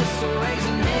Dixie whistle,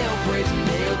 raising hell, praising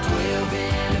Dale, 12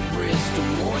 in at Bristol.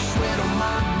 More sweat on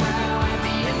my brow at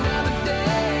the end of the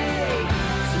day.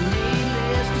 So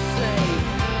needless to say,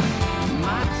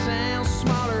 my town's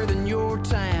smaller than your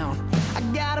town. I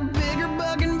got a bigger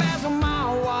bugging bass on my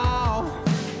wall.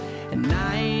 And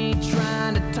I ain't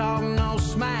trying to talk no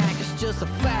smack, it's just the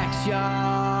facts, y'all.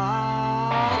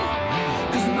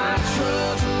 Cause my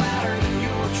truck's louder than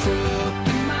your truck,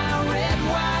 and my red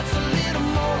white's a little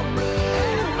more blue.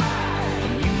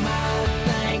 You might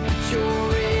think that you're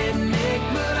redneck,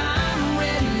 but I'm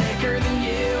rednecker than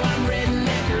you. I'm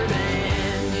rednecker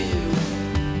than you.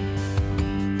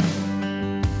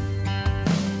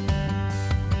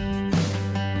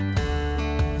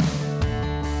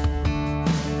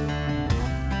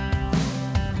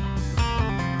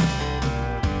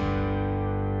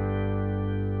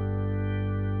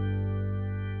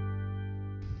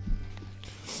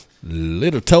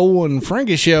 Little Toe and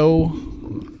Frankie show.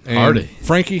 And Hardy.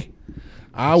 Frankie,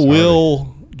 I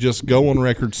will just go on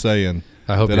record saying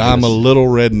I hope that you're I'm a gonna- little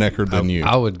rednecker than you.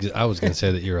 I was going to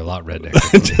say that you're a lot redneck.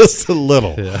 Just a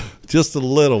little. Yeah. Just a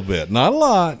little bit. Not a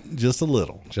lot, just a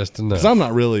little. Just enough. Because I'm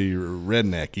not really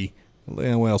rednecky.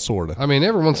 Yeah, well, sort of. I mean,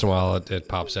 every once in a while it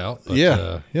pops out. But,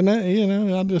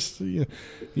 I just,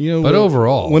 But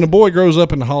overall, when a boy grows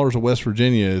up in the hollers of West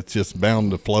Virginia, it's just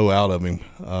bound to flow out of him.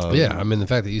 I mean, the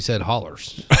fact that you said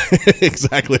hollers.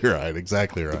 Exactly right.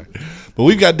 But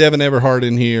we've got Devin Everhart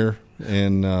in here.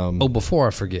 And before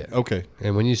I forget. Okay.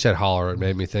 And when you said holler, it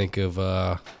made me think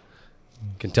of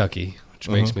Kentucky, which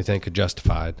makes me think of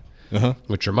Justified,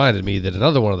 which reminded me that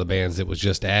another one of the bands that was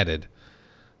just added,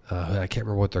 I can't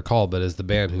remember what they're called, but is the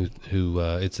band who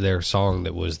it's their song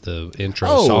that was the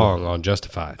intro song on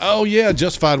Justified. Oh, yeah,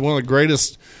 Justified, one of the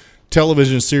greatest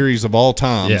television series of all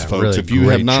times, folks. Really if you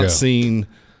have not show. seen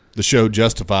the show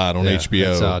Justified on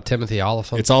HBO. It's Timothy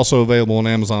Oliphant. It's also available on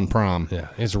Amazon Prime. Yeah,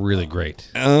 it's really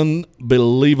great.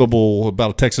 Unbelievable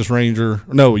about a Texas Ranger.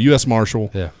 No, U.S.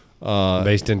 Marshal. Yeah.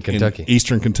 Based in Kentucky. In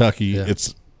Eastern Kentucky. Yeah.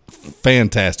 It's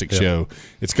fantastic show.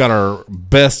 It's got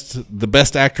the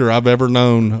best actor I've ever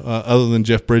known, other than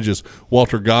Jeff Bridges,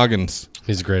 Walter Goggins.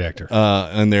 He's a great actor.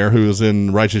 And there, who was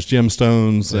in Righteous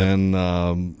Gemstones and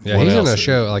he's in a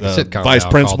show like a sitcom. Vice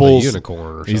now Principals. Called The Unicorn.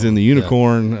 Or something. He's in The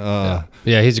Unicorn.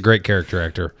 Yeah, he's a great character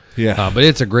actor. Yeah, but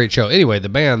it's a great show. Anyway, the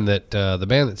band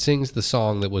that sings the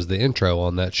song that was the intro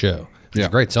on that show, it's a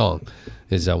great song,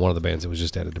 is one of the bands that was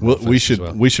just added to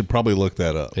Brofest. We should probably look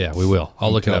that up. Yeah, we will.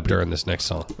 I'll look it up during this next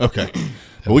song. Okay.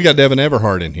 Well, we got Devin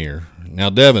Everhart in here. Now,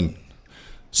 Devin,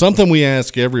 something we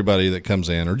ask everybody that comes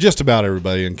in, or just about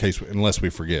everybody unless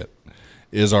we forget,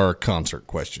 is our concert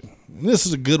question. And this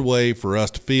is a good way for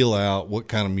us to feel out what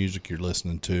kind of music you're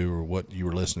listening to, or what you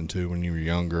were listening to when you were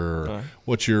younger, or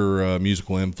what your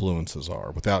musical influences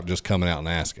are, without just coming out and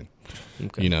asking.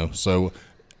 Okay. So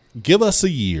give us a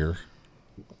year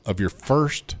of your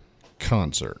first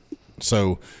concert.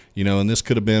 So, and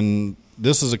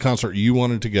this is a concert you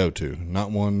wanted to go to,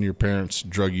 not one your parents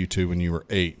drug you to when you were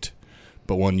 8,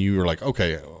 but one you were like,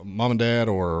 okay, mom and dad,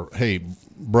 or hey,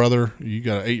 brother, you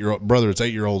got an 8-year-old brother that's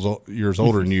 8 years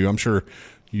older than you. I'm sure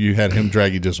you had him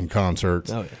drag you to some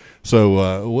concerts. Oh, yeah.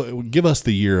 So give us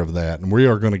the year of that, and we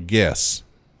are going to guess.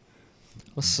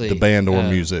 Let's see, the band or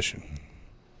musician.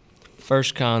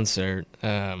 First concert,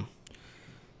 I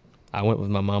went with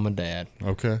my mom and dad.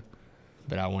 Okay.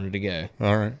 But I wanted to go.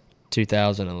 All right.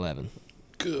 2011.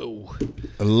 Go.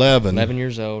 11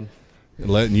 years old.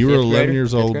 You were 11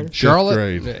 years old.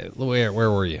 Charlotte? Where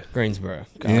were you? Greensboro.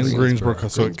 In Greensboro,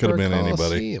 so it could have been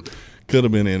anybody. Could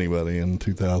have been anybody in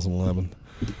 2011.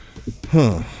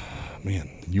 Huh. Man,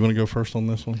 you want to go first on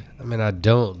this one? I mean, I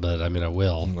don't, but I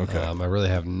will. Okay. I really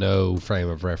have no frame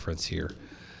of reference here.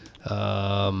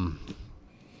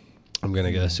 I'm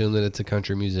going to assume that it's a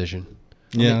country musician.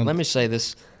 Yeah. Let me say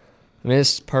this.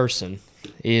 This person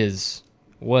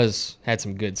had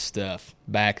some good stuff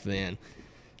back then.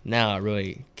 Now I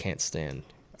really can't stand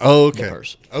the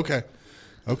person. Okay.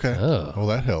 Oh. Well,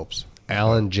 that helps.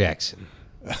 Alan Jackson.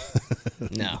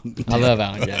 No. I love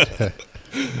Alan Jackson.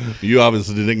 You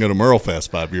obviously didn't go to Merlefest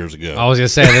 5 years ago. I was going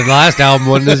to say that the last album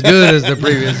wasn't as good as the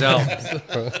previous albums.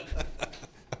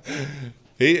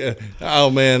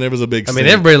 There was a big scene.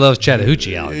 Everybody loves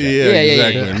Chattahoochee Alan Jackson. Yeah,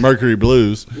 exactly. Yeah. Mercury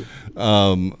Blues.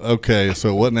 Okay, so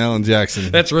it wasn't Alan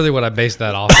Jackson. That's really what I based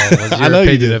that off on, was your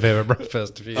opinion of him at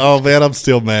Brofest. Oh, man, I'm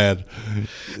still mad.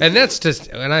 And that's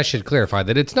and I should clarify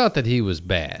that it's not that he was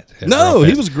bad. No, Brofest.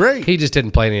 He was great. He just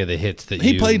didn't play any of the hits that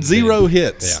he played. Zero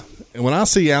hits. Yeah. And when I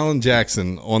see Alan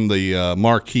Jackson on the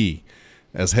marquee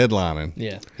as headlining,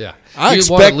 I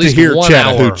expect to hear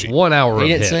Chattahoochee. 1 hour he of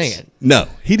didn't hits. sing it. No,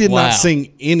 he did not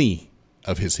sing any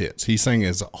of his hits. He sang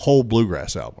his whole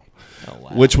bluegrass album,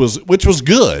 which was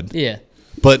good. Yeah.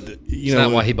 But it's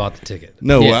not why he bought the ticket.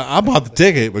 No, I bought the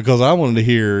ticket because I wanted to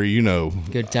hear,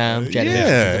 good time.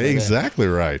 Yeah, exactly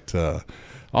right.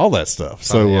 All that stuff.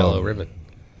 So Yellow Ribbon.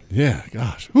 Yeah,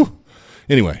 gosh. Whew.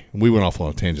 Anyway, we went off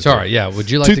on a tangent. Sorry. Yeah.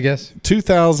 Would you like to guess?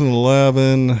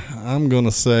 2011. I'm going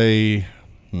to say,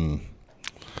 11.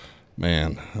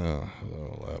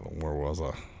 Where was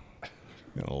I?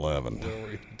 11. Where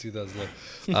were you?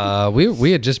 2011.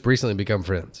 We had just recently become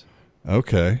friends.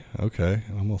 Okay. I'm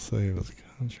going to say it was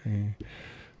country.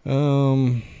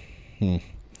 I'm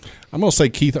going to say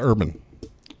Keith Urban.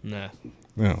 No.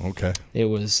 Oh, okay. It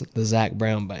was the Zac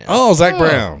Brown band. Oh, Zac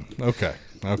Brown. Okay.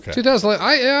 2011.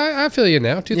 I feel you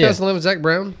now. 2011, Zac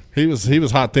Brown. He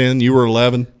was hot then. You were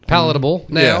 11. Palatable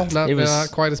now.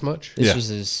 Not quite as much. This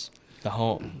was the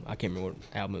home. I can't remember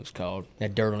what album it was called.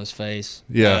 Had dirt on his face.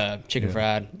 Yeah. Chicken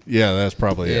fried. Yeah, that's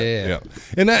probably it. Yeah.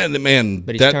 And that, man.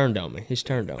 But he's turned on me.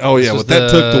 Oh, yeah. Well,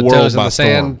 that took the world by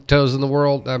storm. Toes in the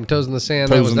world. Toes in the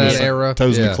sand. That was that era.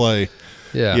 Toes in the clay.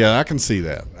 Yeah. Yeah, I can see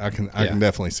that. I can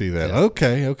definitely see that. Yeah.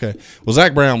 Okay. Well,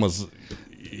 Zac Brown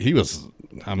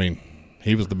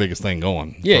he was the biggest thing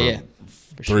going.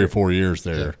 3 or 4 years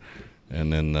there,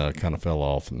 and then kind of fell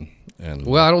off. And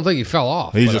well, I don't think he fell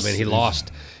off. He But just- I mean, he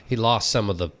lost some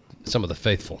of the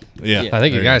faithful. yeah, I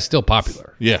think the there guy's still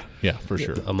popular you go. Yeah, for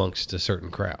sure, amongst a certain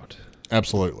crowd.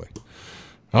 absolutely.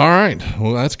 All right,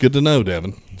 well, that's good to know,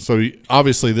 Devin. So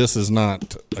obviously, this is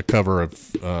not a cover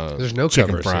of There's no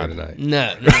Chicken covers here Fried tonight.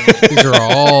 No. These are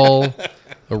all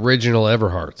original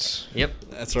Everharts. Yep.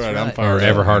 That's right. I'm Or fired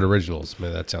up. Everhart originals.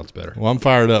 Maybe that sounds better. Well, I'm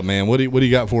fired up, man. What do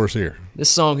you got for us here? This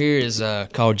song here is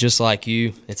called "Just Like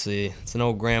You." It's an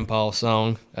old grandpa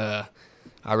song. I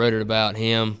wrote it about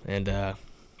him and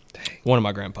one of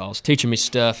my grandpas teaching me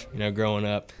stuff. Growing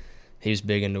up, he is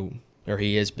big into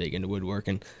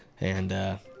woodworking,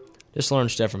 and just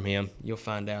learned stuff from him. You'll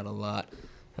find out a lot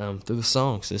through the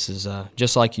songs. This is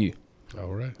 "Just Like You." All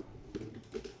right.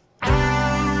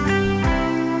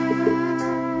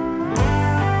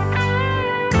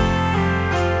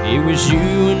 It was you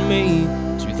and me,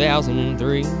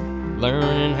 2003,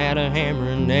 learning how to hammer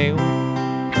and nail.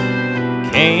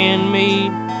 Canned meat,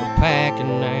 a pack of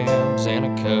nabs, and a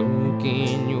Coke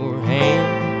in your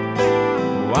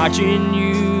hand. Watching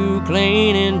you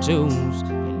cleaning tools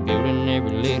and building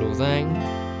every little thing.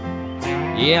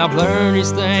 Yeah, I've learned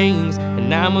these things,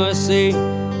 and I must say,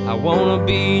 I wanna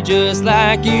be just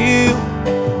like you.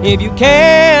 If you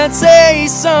can't say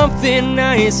something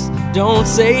nice, don't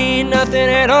say nothing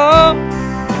at all.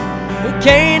 We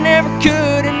can't, never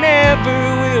could, and never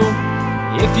will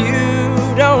if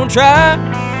you don't try.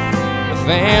 The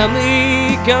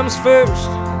family comes first,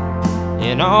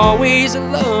 and always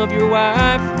love your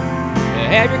wife.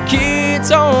 Have your kids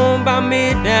home by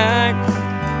midnight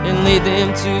and lead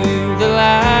them to the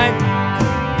light.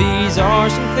 These are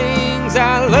some things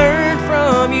I learned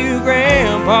from you,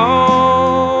 Grandpa.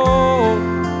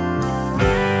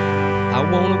 I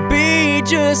wanna be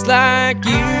just like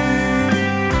you.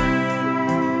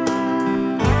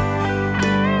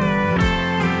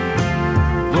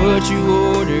 What you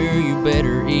order, you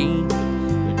better eat,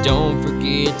 but don't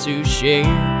forget to share.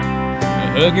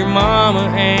 Hug your mama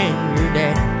and your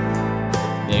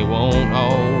daddy, they won't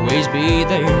always be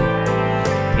there.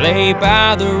 Play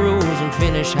by the rules and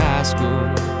finish high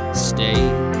school, stay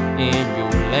in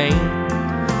your lane.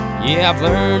 Yeah, I've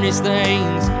learned these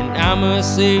things, and I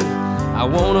must say, I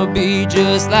wanna be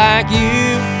just like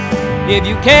you. If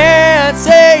you can't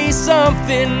say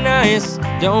something nice,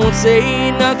 don't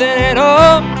say nothing at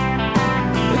all.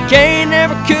 We can't,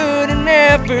 never could, and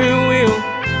never will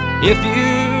if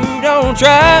you don't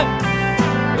try.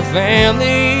 The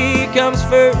family comes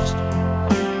first,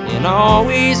 and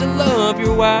always love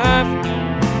your wife.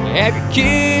 Have your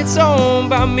kids home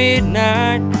by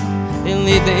midnight and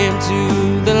lead them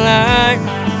to the light.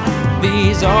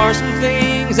 These are some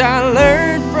things I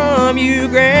learned from you,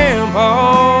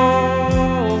 Grandpa.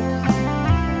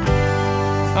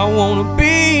 I wanna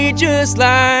be just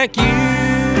like you.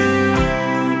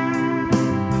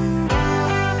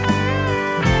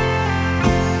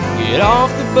 Get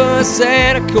off the bus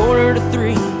at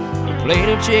 2:45, a plate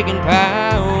of chicken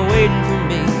pie waiting for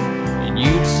me, and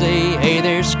you'd say, hey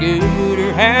there,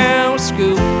 Scooter, how was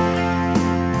school?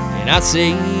 And I'd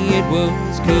say it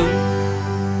was cool.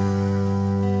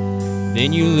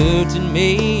 Then you looked at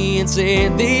me and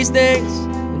said these things,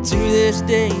 and to this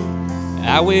day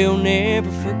I will never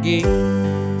forget.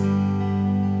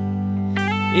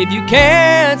 If you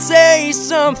can't say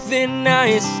something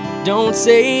nice, don't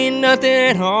say nothing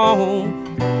at all.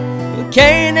 We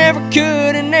can't, never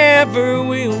could, and never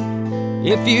will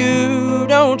if you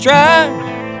don't try.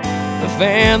 The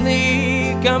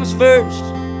family comes first,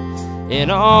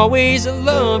 and always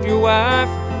love your wife.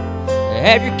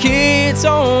 Have your kids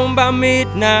home by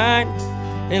midnight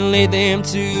and lead them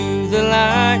to the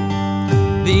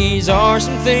light. These are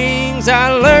some things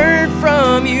I learned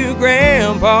from you,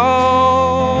 Grandpa.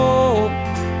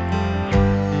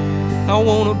 I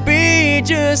wanna be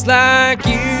just like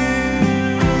you.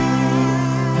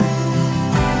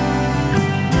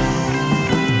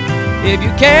 If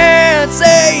you can't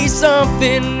say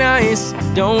something nice,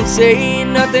 don't say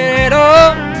nothing at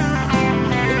all.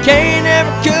 We can't,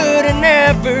 never could, and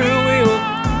never will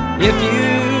if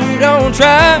you don't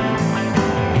try.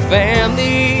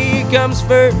 Family comes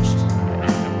first,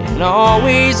 and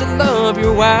always love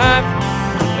your wife.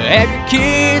 Have your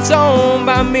kids home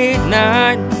by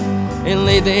midnight and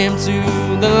lead them to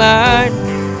the light.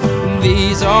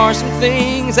 These are some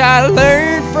things I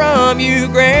learned from you,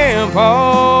 Grandpa.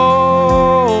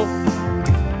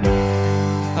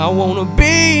 I wanna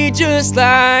be just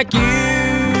like you.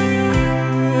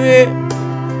 Yeah.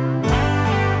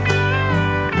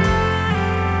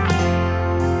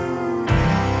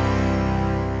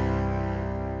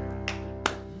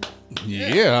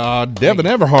 Yeah, Devin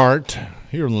Everhart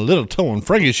here on the Little Toe and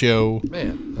Frankie Show.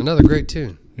 Man, another great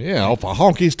tune. Yeah, off of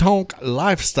Honky's Tonk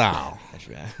Lifestyle. That's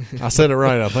right. I said it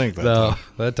right, I think.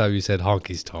 That time you said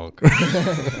honky's tonk.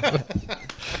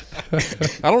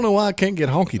 I don't know why I can't get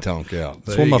honky tonk out. It's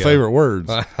There one of you my go. favorite words.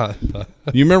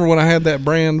 You remember when I had that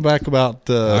brand back about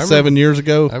 7 years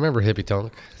ago? I remember hippie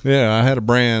tonk. Yeah, I had a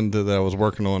brand that I was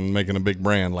working on making a big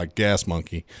brand like Gas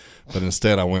Monkey, but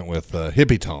instead I went with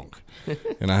Hippie Tonk,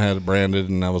 and I had it branded,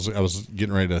 and I was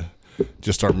getting ready to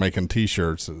just start making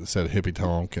T-shirts that said Hippie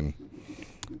Tonk, and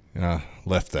I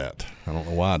left that. I don't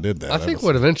know why I did that. I think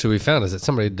what eventually we found is that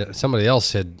somebody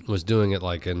else was doing it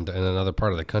like in another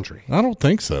part of the country. I don't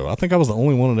think so. I think I was the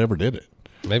only one that ever did it.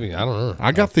 Maybe, I don't know.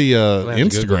 I got the have to Google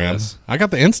Instagram. this. I got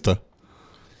the Insta.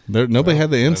 Nobody had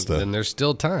the Insta. Then there's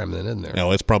still time, then, isn't there?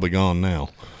 No, it's probably gone now.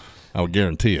 I would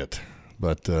guarantee it.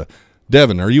 But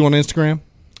Devin, are you on Instagram?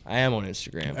 I am on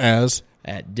Instagram As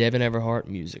at Devin Everhart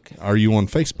Music. are you on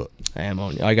Facebook? I am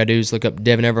on. All you got to do is look up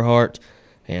Devin Everhart,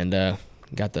 and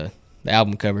got the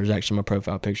album cover is actually my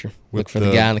profile picture. Look for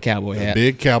the guy in the cowboy hat.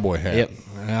 Big cowboy hat. Yep.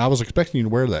 I was expecting you to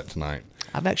wear that tonight.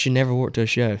 I've actually never worked to a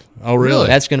show. Oh, really?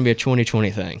 That's going to be a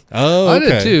 2020 thing. Oh, I okay.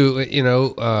 did too. You know,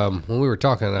 when we were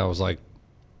talking, I was like,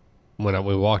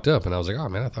 we walked up, and I was like, oh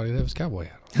man, I thought he had his cowboy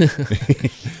hat.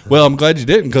 Well, I'm glad you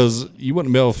didn't, because you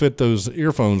wouldn't be able to fit those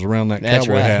earphones around that That's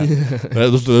cowboy right. hat.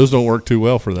 Those don't work too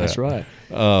well for that. That's right.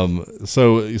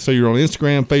 So you're on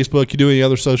Instagram, Facebook. You do any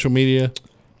other social media?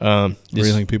 Or Just-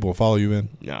 anything people will follow you in?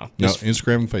 No. No, Just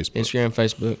Instagram and Facebook. Instagram,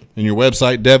 Facebook. And your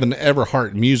website,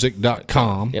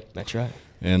 DevinEverhartMusic.com. Yep, that's right.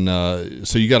 And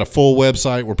so you got a full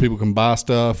website where people can buy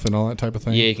stuff and all that type of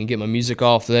thing? Yeah, you can get my music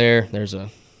off there. There's a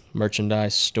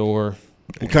merchandise store.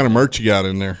 What kind of merch you got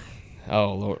in there?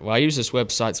 Oh, Lord. Well, I use this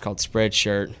website. It's called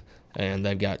Spreadshirt, and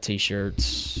they've got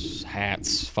T-shirts,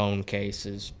 hats, phone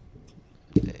cases,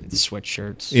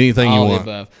 sweatshirts. Anything you all want.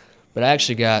 the above. But I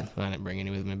actually got, I didn't bring any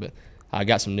with me, but I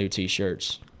got some new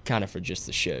T-shirts, kind of for just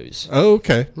the shows. Oh,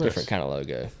 okay. Different kind of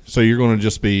logo. So you're going to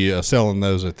just be selling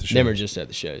those at the show? Them are just at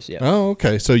the shows, yeah. Oh,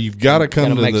 okay. So you've got to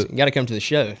come to the Got to come to the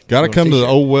show. got to Want a come to the T-shirt.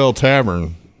 Old Well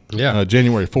Tavern. Yeah.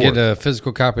 January 4th. Get a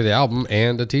physical copy of the album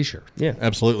and a T-shirt. Yeah.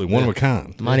 Absolutely, one of a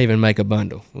kind. Might even make a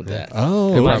bundle with that.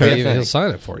 Oh, Maybe okay. even he'll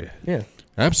sign it for you. Yeah.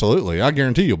 Absolutely. I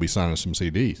guarantee you'll be signing some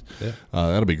CDs. Yeah.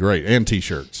 That'll be great. And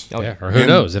T-shirts. Oh, Yeah, or who And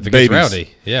knows if it babies. gets rowdy.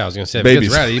 Yeah, I was going to say if it Babies.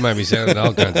 gets rowdy, you might be signing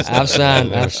all kinds of stuff.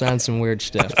 I've signed some weird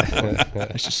stuff.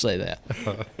 Let's just say that.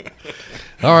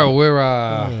 All right,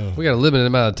 well, we got a limited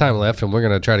amount of time left, and we're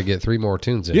going to try to get 3 more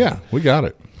tunes in. Yeah, we got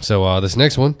it. So this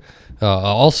next one,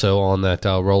 also on that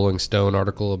Rolling Stone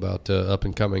article about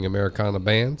up-and-coming Americana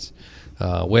bands,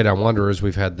 Way Down Wanderers,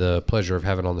 we've had the pleasure of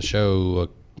having on the show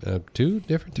 2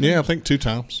 different times. Yeah, I think 2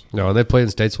 times. No, they played in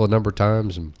Statesville a number of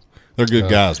times. And They're good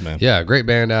guys, man. yeah, great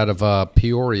band out of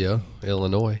Peoria,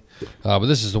 Illinois. But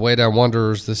this is the Way Down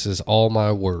Wanderers. This is All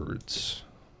My Words.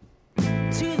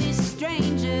 To this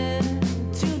stranger,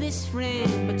 to this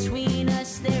friend, between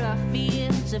us there are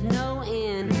fields of no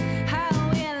end. How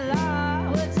will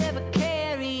our words ever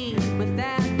carry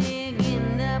without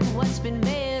digging up what's been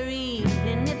buried?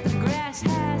 And if the grass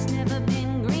has never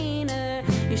been greener,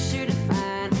 you're sure to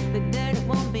find the dirt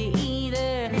won't be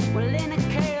either. Well, in a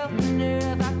careful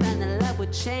nerve, I found the love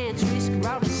with chance, risk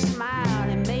wrought a smile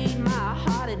and made my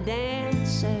heart a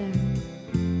dancer.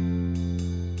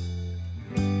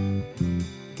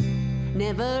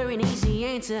 Never an easy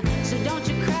answer, so don't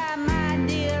you cry, my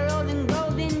dear, rolling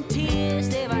golden tears.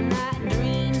 There are not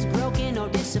dreams broken or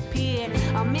disappeared,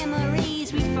 our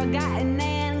memories we've forgotten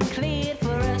and cleared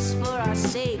for us, for our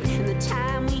sake, and the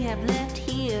time we have left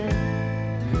here.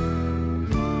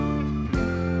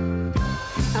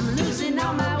 I'm losing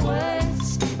all my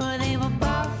words, well, they were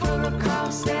bought for a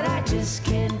cost that I just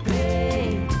can't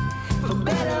pay. For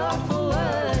better or for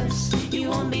worse, you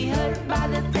won't be hurt by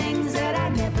the things that I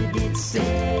never did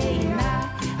say. And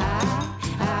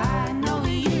I know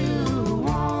you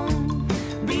won't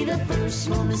be the first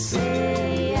one to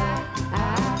say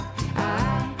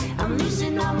I'm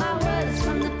losing all my words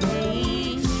from the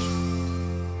page.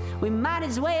 We might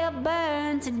as well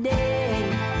burn today.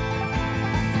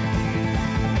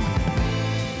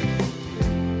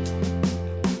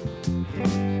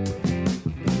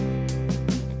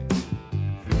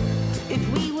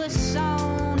 If we were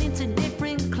sewn into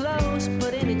different clothes,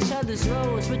 put in each other's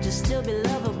roles, would you still be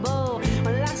lovable?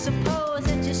 Well, I suppose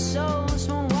that your souls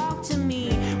won't walk to me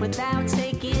without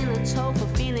taking a toll for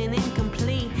feeling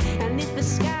incomplete. And if the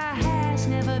sky has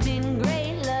never been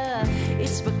great, love,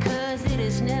 it's because it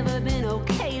has never been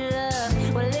okay,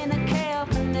 love. Well, in a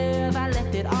careful nerve, I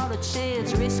left it all to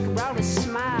chance, risk brought a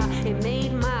smile, it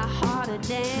made my heart a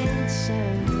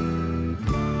dancer.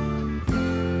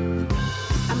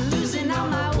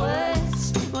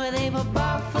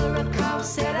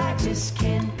 cost that I just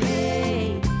can't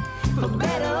pay. For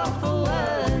better or for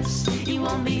worse, you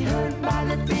won't be hurt by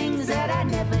the things that I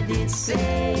never did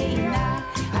say.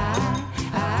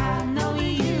 I know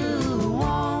you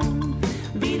won't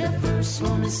be the first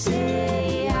one to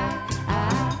say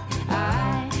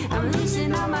I'm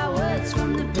losing all my words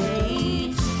from the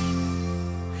page.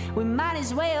 We might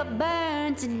as well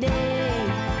burn today.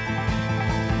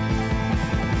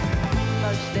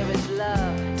 First there is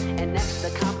love, and next the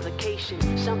complication.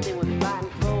 Something we're fighting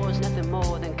for is nothing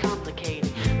more than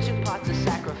complicated. Two parts of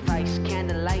sacrifice,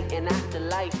 candlelight and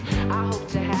afterlife. I hope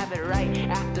to have it right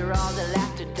after all the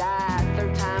laughter died.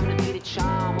 Third time to be the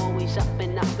charm, always up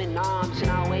in arms. In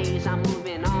our ways I'm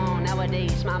moving on,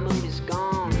 nowadays my mood is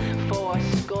gone. 4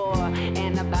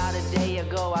 and about a day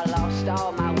ago I lost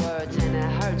all my words, and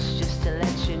it hurts just to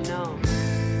let you know.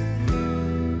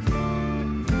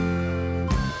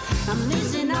 I'm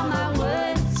losing all my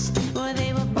words, well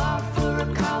they were bought for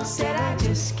a cost that I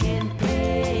just can't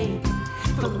pay.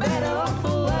 For better or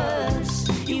for worse,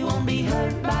 you won't be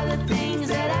hurt by the things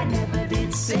that I never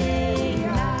did say.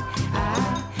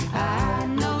 I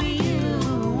know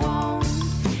you won't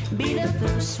be the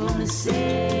first one to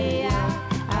say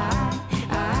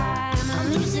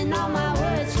I'm losing all my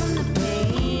words from the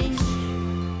page.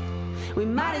 We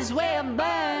might as well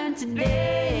burn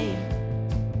today.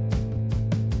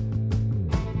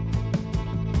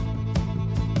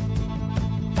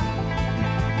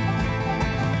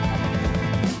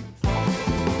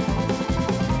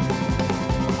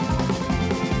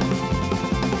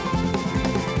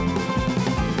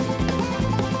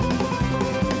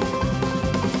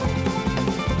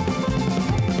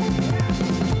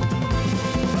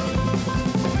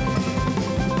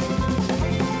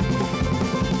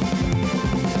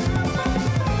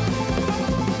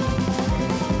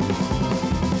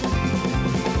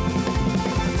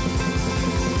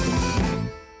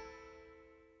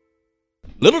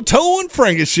 Little Toe and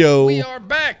Frankie show. We are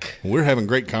back. We're having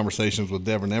great conversations with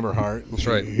Devin Everhart. That's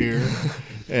right. Here.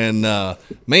 And,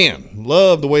 man,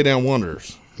 love the Way Down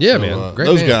Wonders. Yeah, man. Great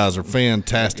those man. guys are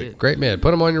fantastic. Great man.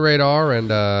 Put them on your radar, and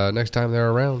next time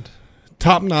they're around.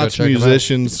 Top-notch check 'em out.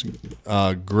 musicians,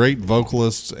 great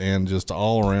vocalists, and just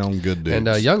all-around good dudes.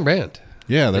 And young band.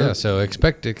 Yeah, So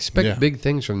expect Yeah. big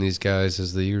things from these guys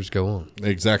as the years go on.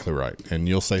 exactly right. And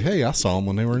you'll say, hey, I saw them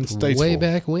when they were in Statesville. Way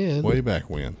back when. Way back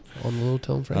when. On the Little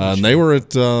Tone Frankie And show. they were at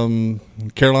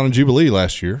Carolina Jubilee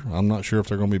last year. I'm not sure if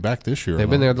they're going to be back this year. They've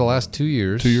been there the last 2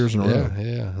 years. 2 years in a row.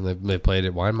 Yeah. And they played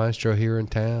at Wine Maestro here in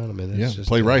town. I mean, that's just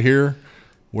Played right here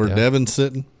where Yeah. Devin's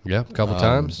sitting. Yeah, a couple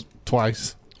times.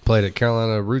 Twice. Played at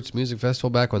Carolina Roots Music Festival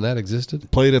back when that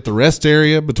existed. Played at the rest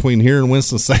area between here and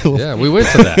Winston-Salem. Yeah, we went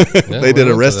to that. Yeah, They we did a went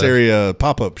to rest that. area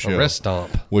pop-up show. A rest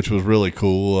stomp. Which was really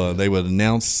cool. They would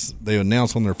announce on their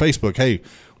Facebook, hey,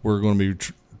 we're going to be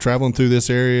traveling through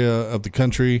this area of the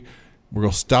country. We're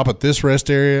going to stop at this rest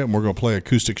area, and we're going to play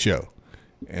acoustic show.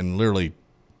 And literally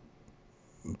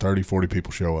 30, 40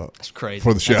 people show up. That's crazy.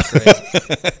 For the show. That's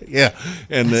crazy. Yeah.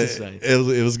 And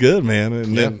it was good, man.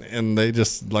 And Yeah. and they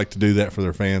just like to do that for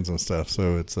their fans and stuff.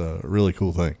 So it's a really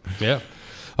cool thing. Yeah.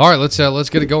 All right, let's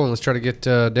get it going. Let's try to get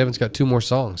Devin's got 2 more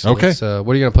songs. So Okay.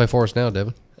 what are you going to play for us now,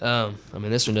 Devin? I mean,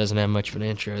 this one doesn't have much of an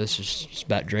intro. This is just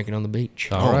about drinking on the beach.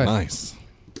 All right. Nice.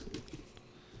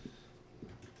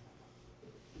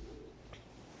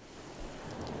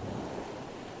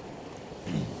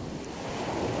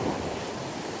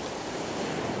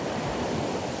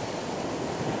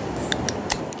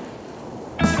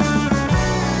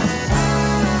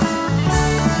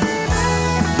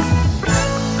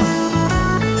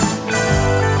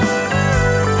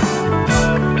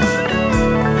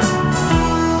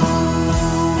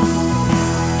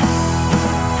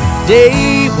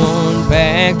 Day one,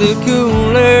 pack the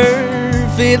cooler,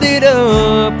 fill it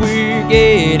up, we're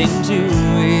getting to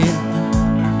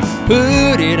it.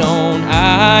 Put it on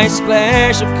ice,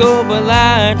 splash of Coba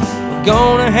Light, we're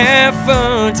gonna have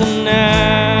fun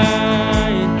tonight.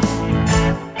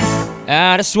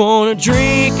 I just wanna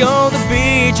drink on the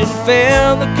beach and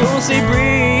feel the cool sea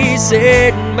breeze,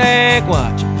 sitting back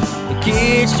watching the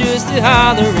kids just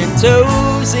hollering,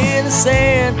 toes in the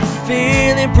sand,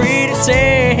 feeling pretty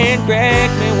tan. Crack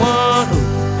me one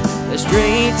hook, let's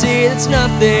drink till it's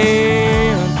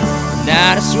nothing. And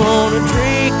I just wanna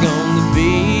drink on the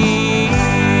beach.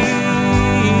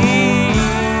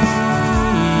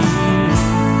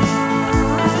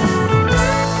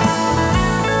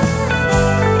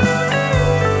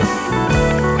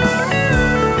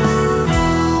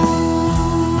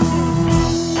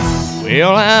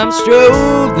 Well, I'm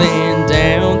strolling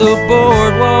down the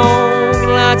boardwalk,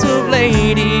 lots of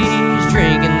ladies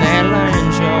drinking that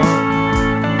line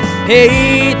shark.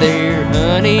 Hey there,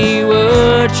 honey,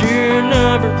 what's your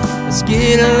number? Let's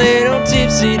get a little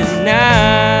tipsy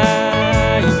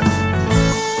tonight.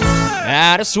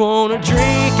 I just wanna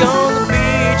drink on the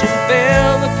beach and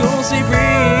feel the cool sea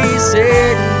breeze,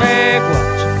 sitting back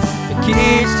watching the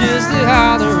kids just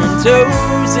hollering,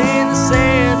 toes in the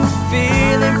sand,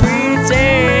 feeling pretty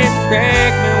tan.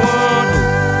 Crack me one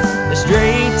hook, the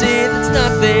straight tip, it's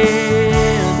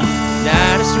nothing. And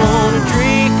I just wanna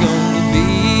drink on the beach.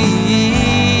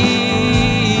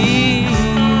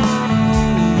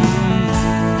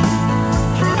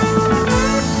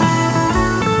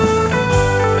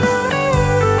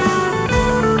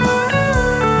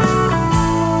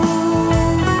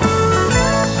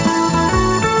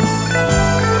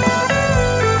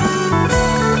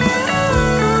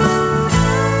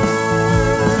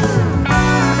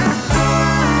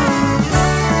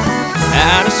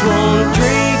 I just wanna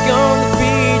drink on the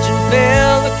beach and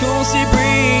feel the cool sea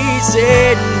breeze,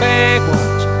 sitting back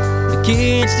watching the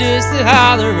kids just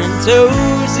hollering,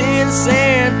 toes in the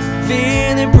sand,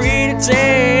 feeling pretty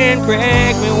tan.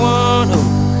 Crack me one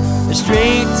hook, the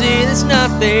straight till it's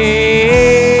nothing.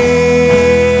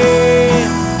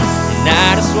 And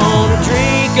I just wanna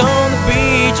drink on the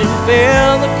beach and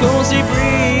feel the cool sea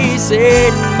breeze,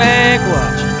 sitting back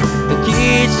watching the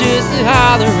kids just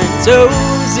hollering,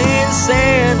 toes in the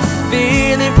sand,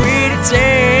 feeling pretty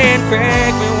tan.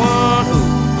 Crack me one hook,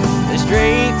 the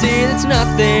straight till it's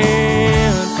nothing.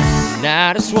 And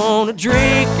I just wanna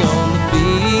drink on the beach.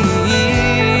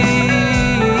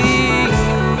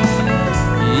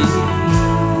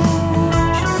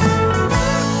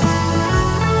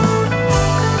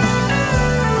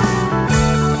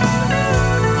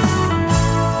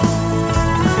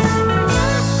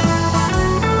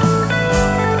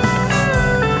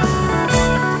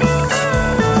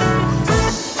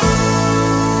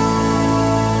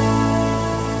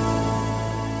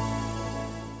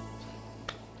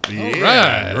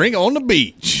 Yeah, drink on the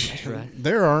beach. That's right.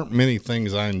 There aren't many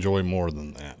things I enjoy more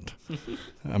than that.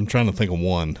 I'm trying to think of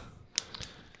one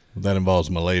that involves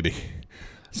my lady.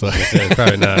 So It's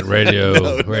probably not radio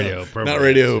appropriate. not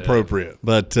radio appropriate.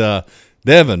 But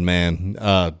Devin, man,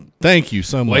 thank you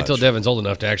so much. Wait till Devin's old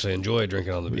enough to actually enjoy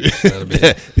drinking on the beach. That'll be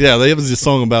Yeah, there was a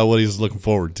song about what he's looking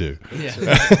forward to.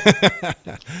 Yeah,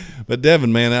 But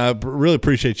Devin, man, I really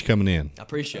appreciate you coming in. I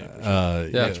appreciate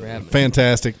it. Thanks for having me.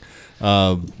 Fantastic.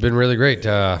 been really great.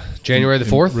 January the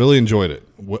 4th. Really enjoyed it.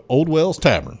 Old Wells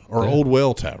Tavern or Old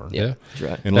Well Tavern. Yeah. That's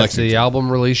right. In That's the Lexington.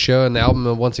 album release show, and the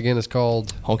album once again is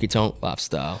called. Honky Tonk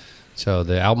Lifestyle. So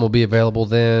the album will be available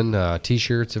then.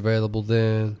 T-shirts available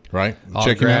then. Right. Check him out.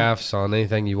 Autographs on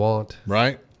anything you want.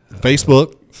 Right.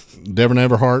 Facebook, Devin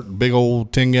Everhart, big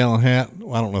old 10-gallon hat.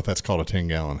 Well, I don't know if that's called a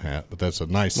 10-gallon hat, but that's a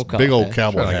nice We'll call big it old that.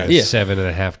 cowboy Like hat. a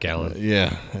 7.5 gallon.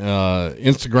 Yeah.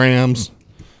 Instagrams,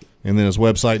 and then his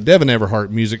website,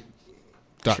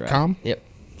 devineverhartmusic.com. Yep.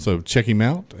 So check him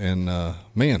out, and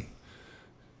man,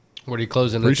 What are you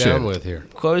closing it Appreciate down it. with here?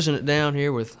 Closing it down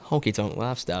here with Honky Tonk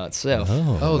Lifestyle itself.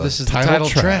 Oh, this is the title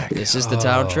track. This is the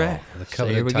title track. The So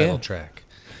here coveted we title go. track.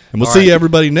 and we'll All see right.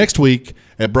 everybody next week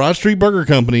at Broad Street Burger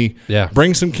Company. Yeah.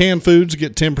 Bring some canned foods,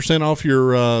 get 10% off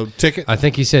your ticket. I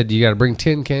think he said you got to bring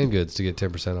 10 canned goods to get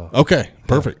 10% off. Okay,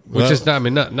 perfect. Which Well, is not. I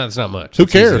mean, it's not much. who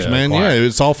It's easy cares, to man? acquire. Yeah,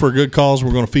 it's all for a good cause.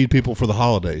 We're going to feed people for the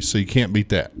holidays, so you can't beat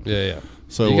that. Yeah.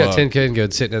 So you got 10 canned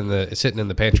goods sitting in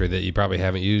the pantry that you probably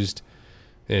haven't used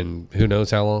in who knows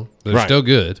how long. They're Right. still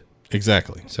good.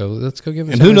 Exactly. So let's go give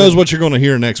them. And who knows what you're going to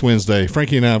hear next Wednesday?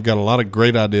 Frankie and I have got a lot of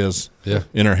great ideas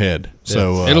in our head.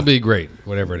 So it'll be great,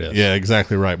 whatever it is. Yeah,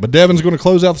 exactly right. But Devin's going to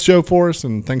close out the show for us,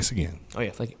 and thanks again. Oh,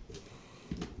 yeah, thank you.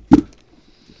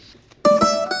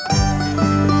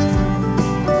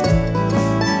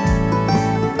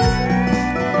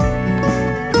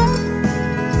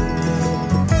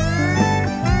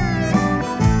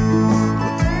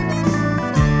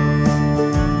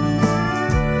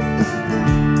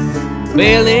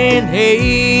 Baling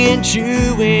hay and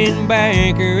chewing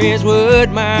banker is what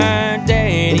my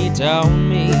daddy taught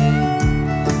me.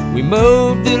 We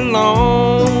mowed the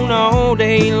lawn all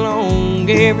day long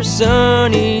every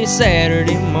sunny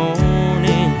Saturday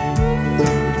morning.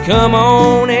 We'd come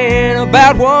on in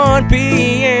about 1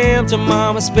 p.m. to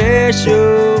Mama's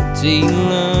specialty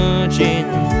luncheon.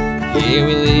 Yeah,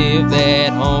 we live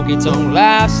that honky-tonk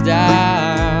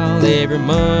lifestyle every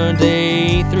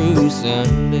Monday through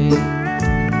Sunday.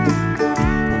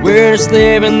 We're just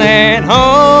living that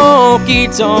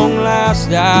honky-tonk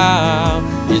lifestyle.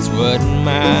 It's what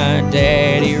my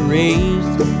daddy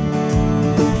raised.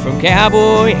 From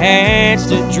cowboy hats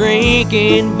to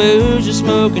drinking booze to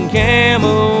smoking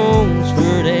Camels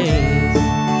for days.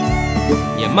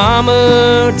 Your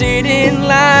mama didn't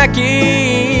like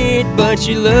it, but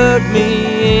she loved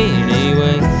me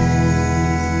anyway.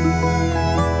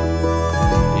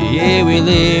 Yeah, we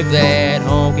live that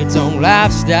honky-tonk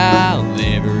lifestyle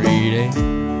every day.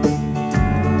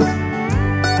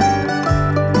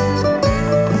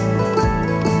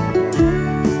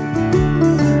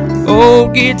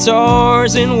 Old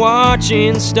guitars and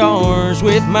watching stars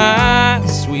with my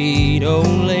sweet old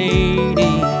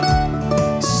lady.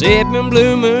 Sipping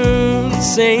blue moon,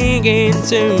 singing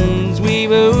tunes, we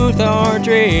both are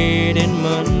dreading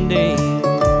Monday.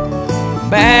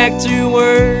 Back to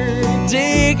work,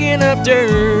 digging up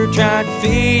dirt, trying to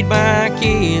feed my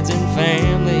kids and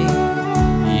family.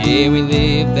 Yeah, we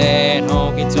live that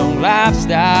honky-tonk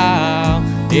lifestyle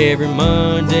every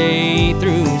Monday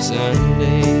through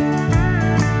Sunday.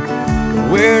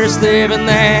 We're just living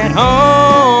that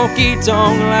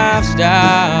honky-tonk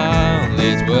lifestyle.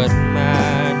 That's what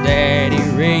my daddy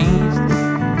raised.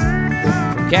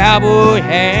 From cowboy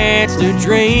hats to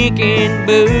drinking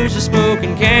booze to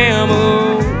smoking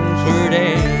Camels for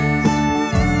days.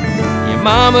 Your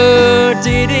mama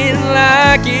didn't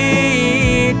like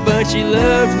it, but she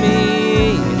loved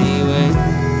me anyway.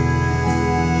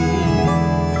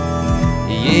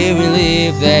 Yeah, we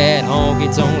live that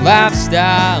honky-tonk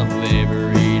lifestyle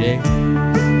every day.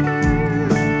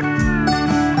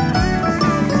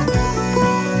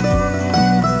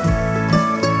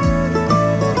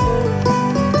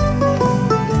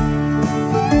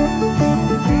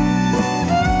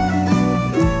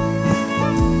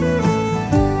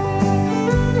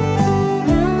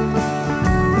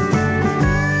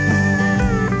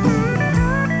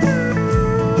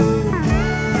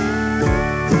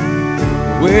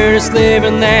 We're just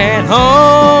living that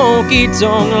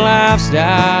honky-tonk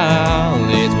lifestyle.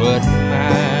 It's what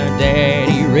my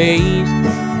daddy raised.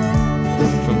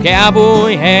 From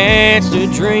cowboy hats to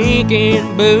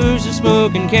drinking booze to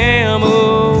smoking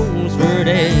Camels for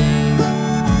days.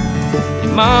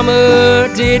 Your mama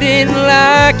didn't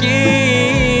like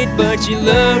it, but she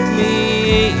loved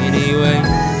me anyway.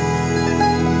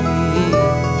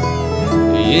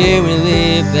 Yeah, we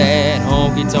live that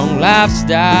honky-tonk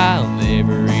lifestyle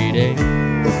every day.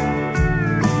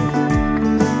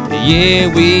 Yeah,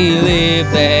 we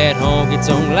live that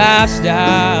honky-tonk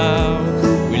lifestyle.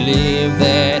 We live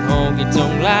that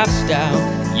honky-tonk lifestyle.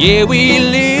 Yeah, we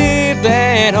live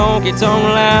that honky-tonk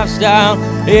lifestyle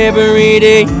every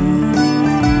day.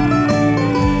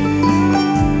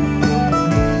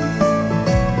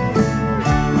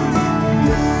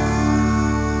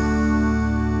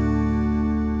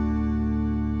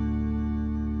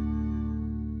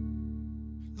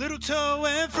 Little Toe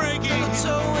and Frankie,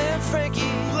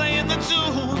 playing the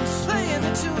tunes,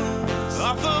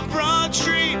 off of Broad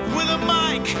Street with a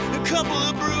mic, a couple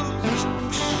of brews.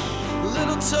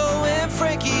 Little Toe and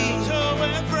Frankie,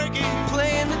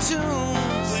 playing the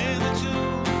tunes,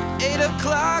 8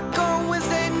 o'clock on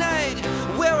Wednesday night.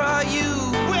 Where are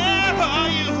you?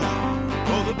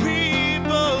 All the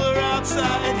people are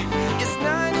outside. It's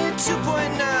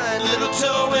 92.9. Little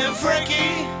Toe and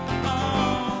Frankie,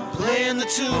 playing the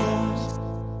tunes.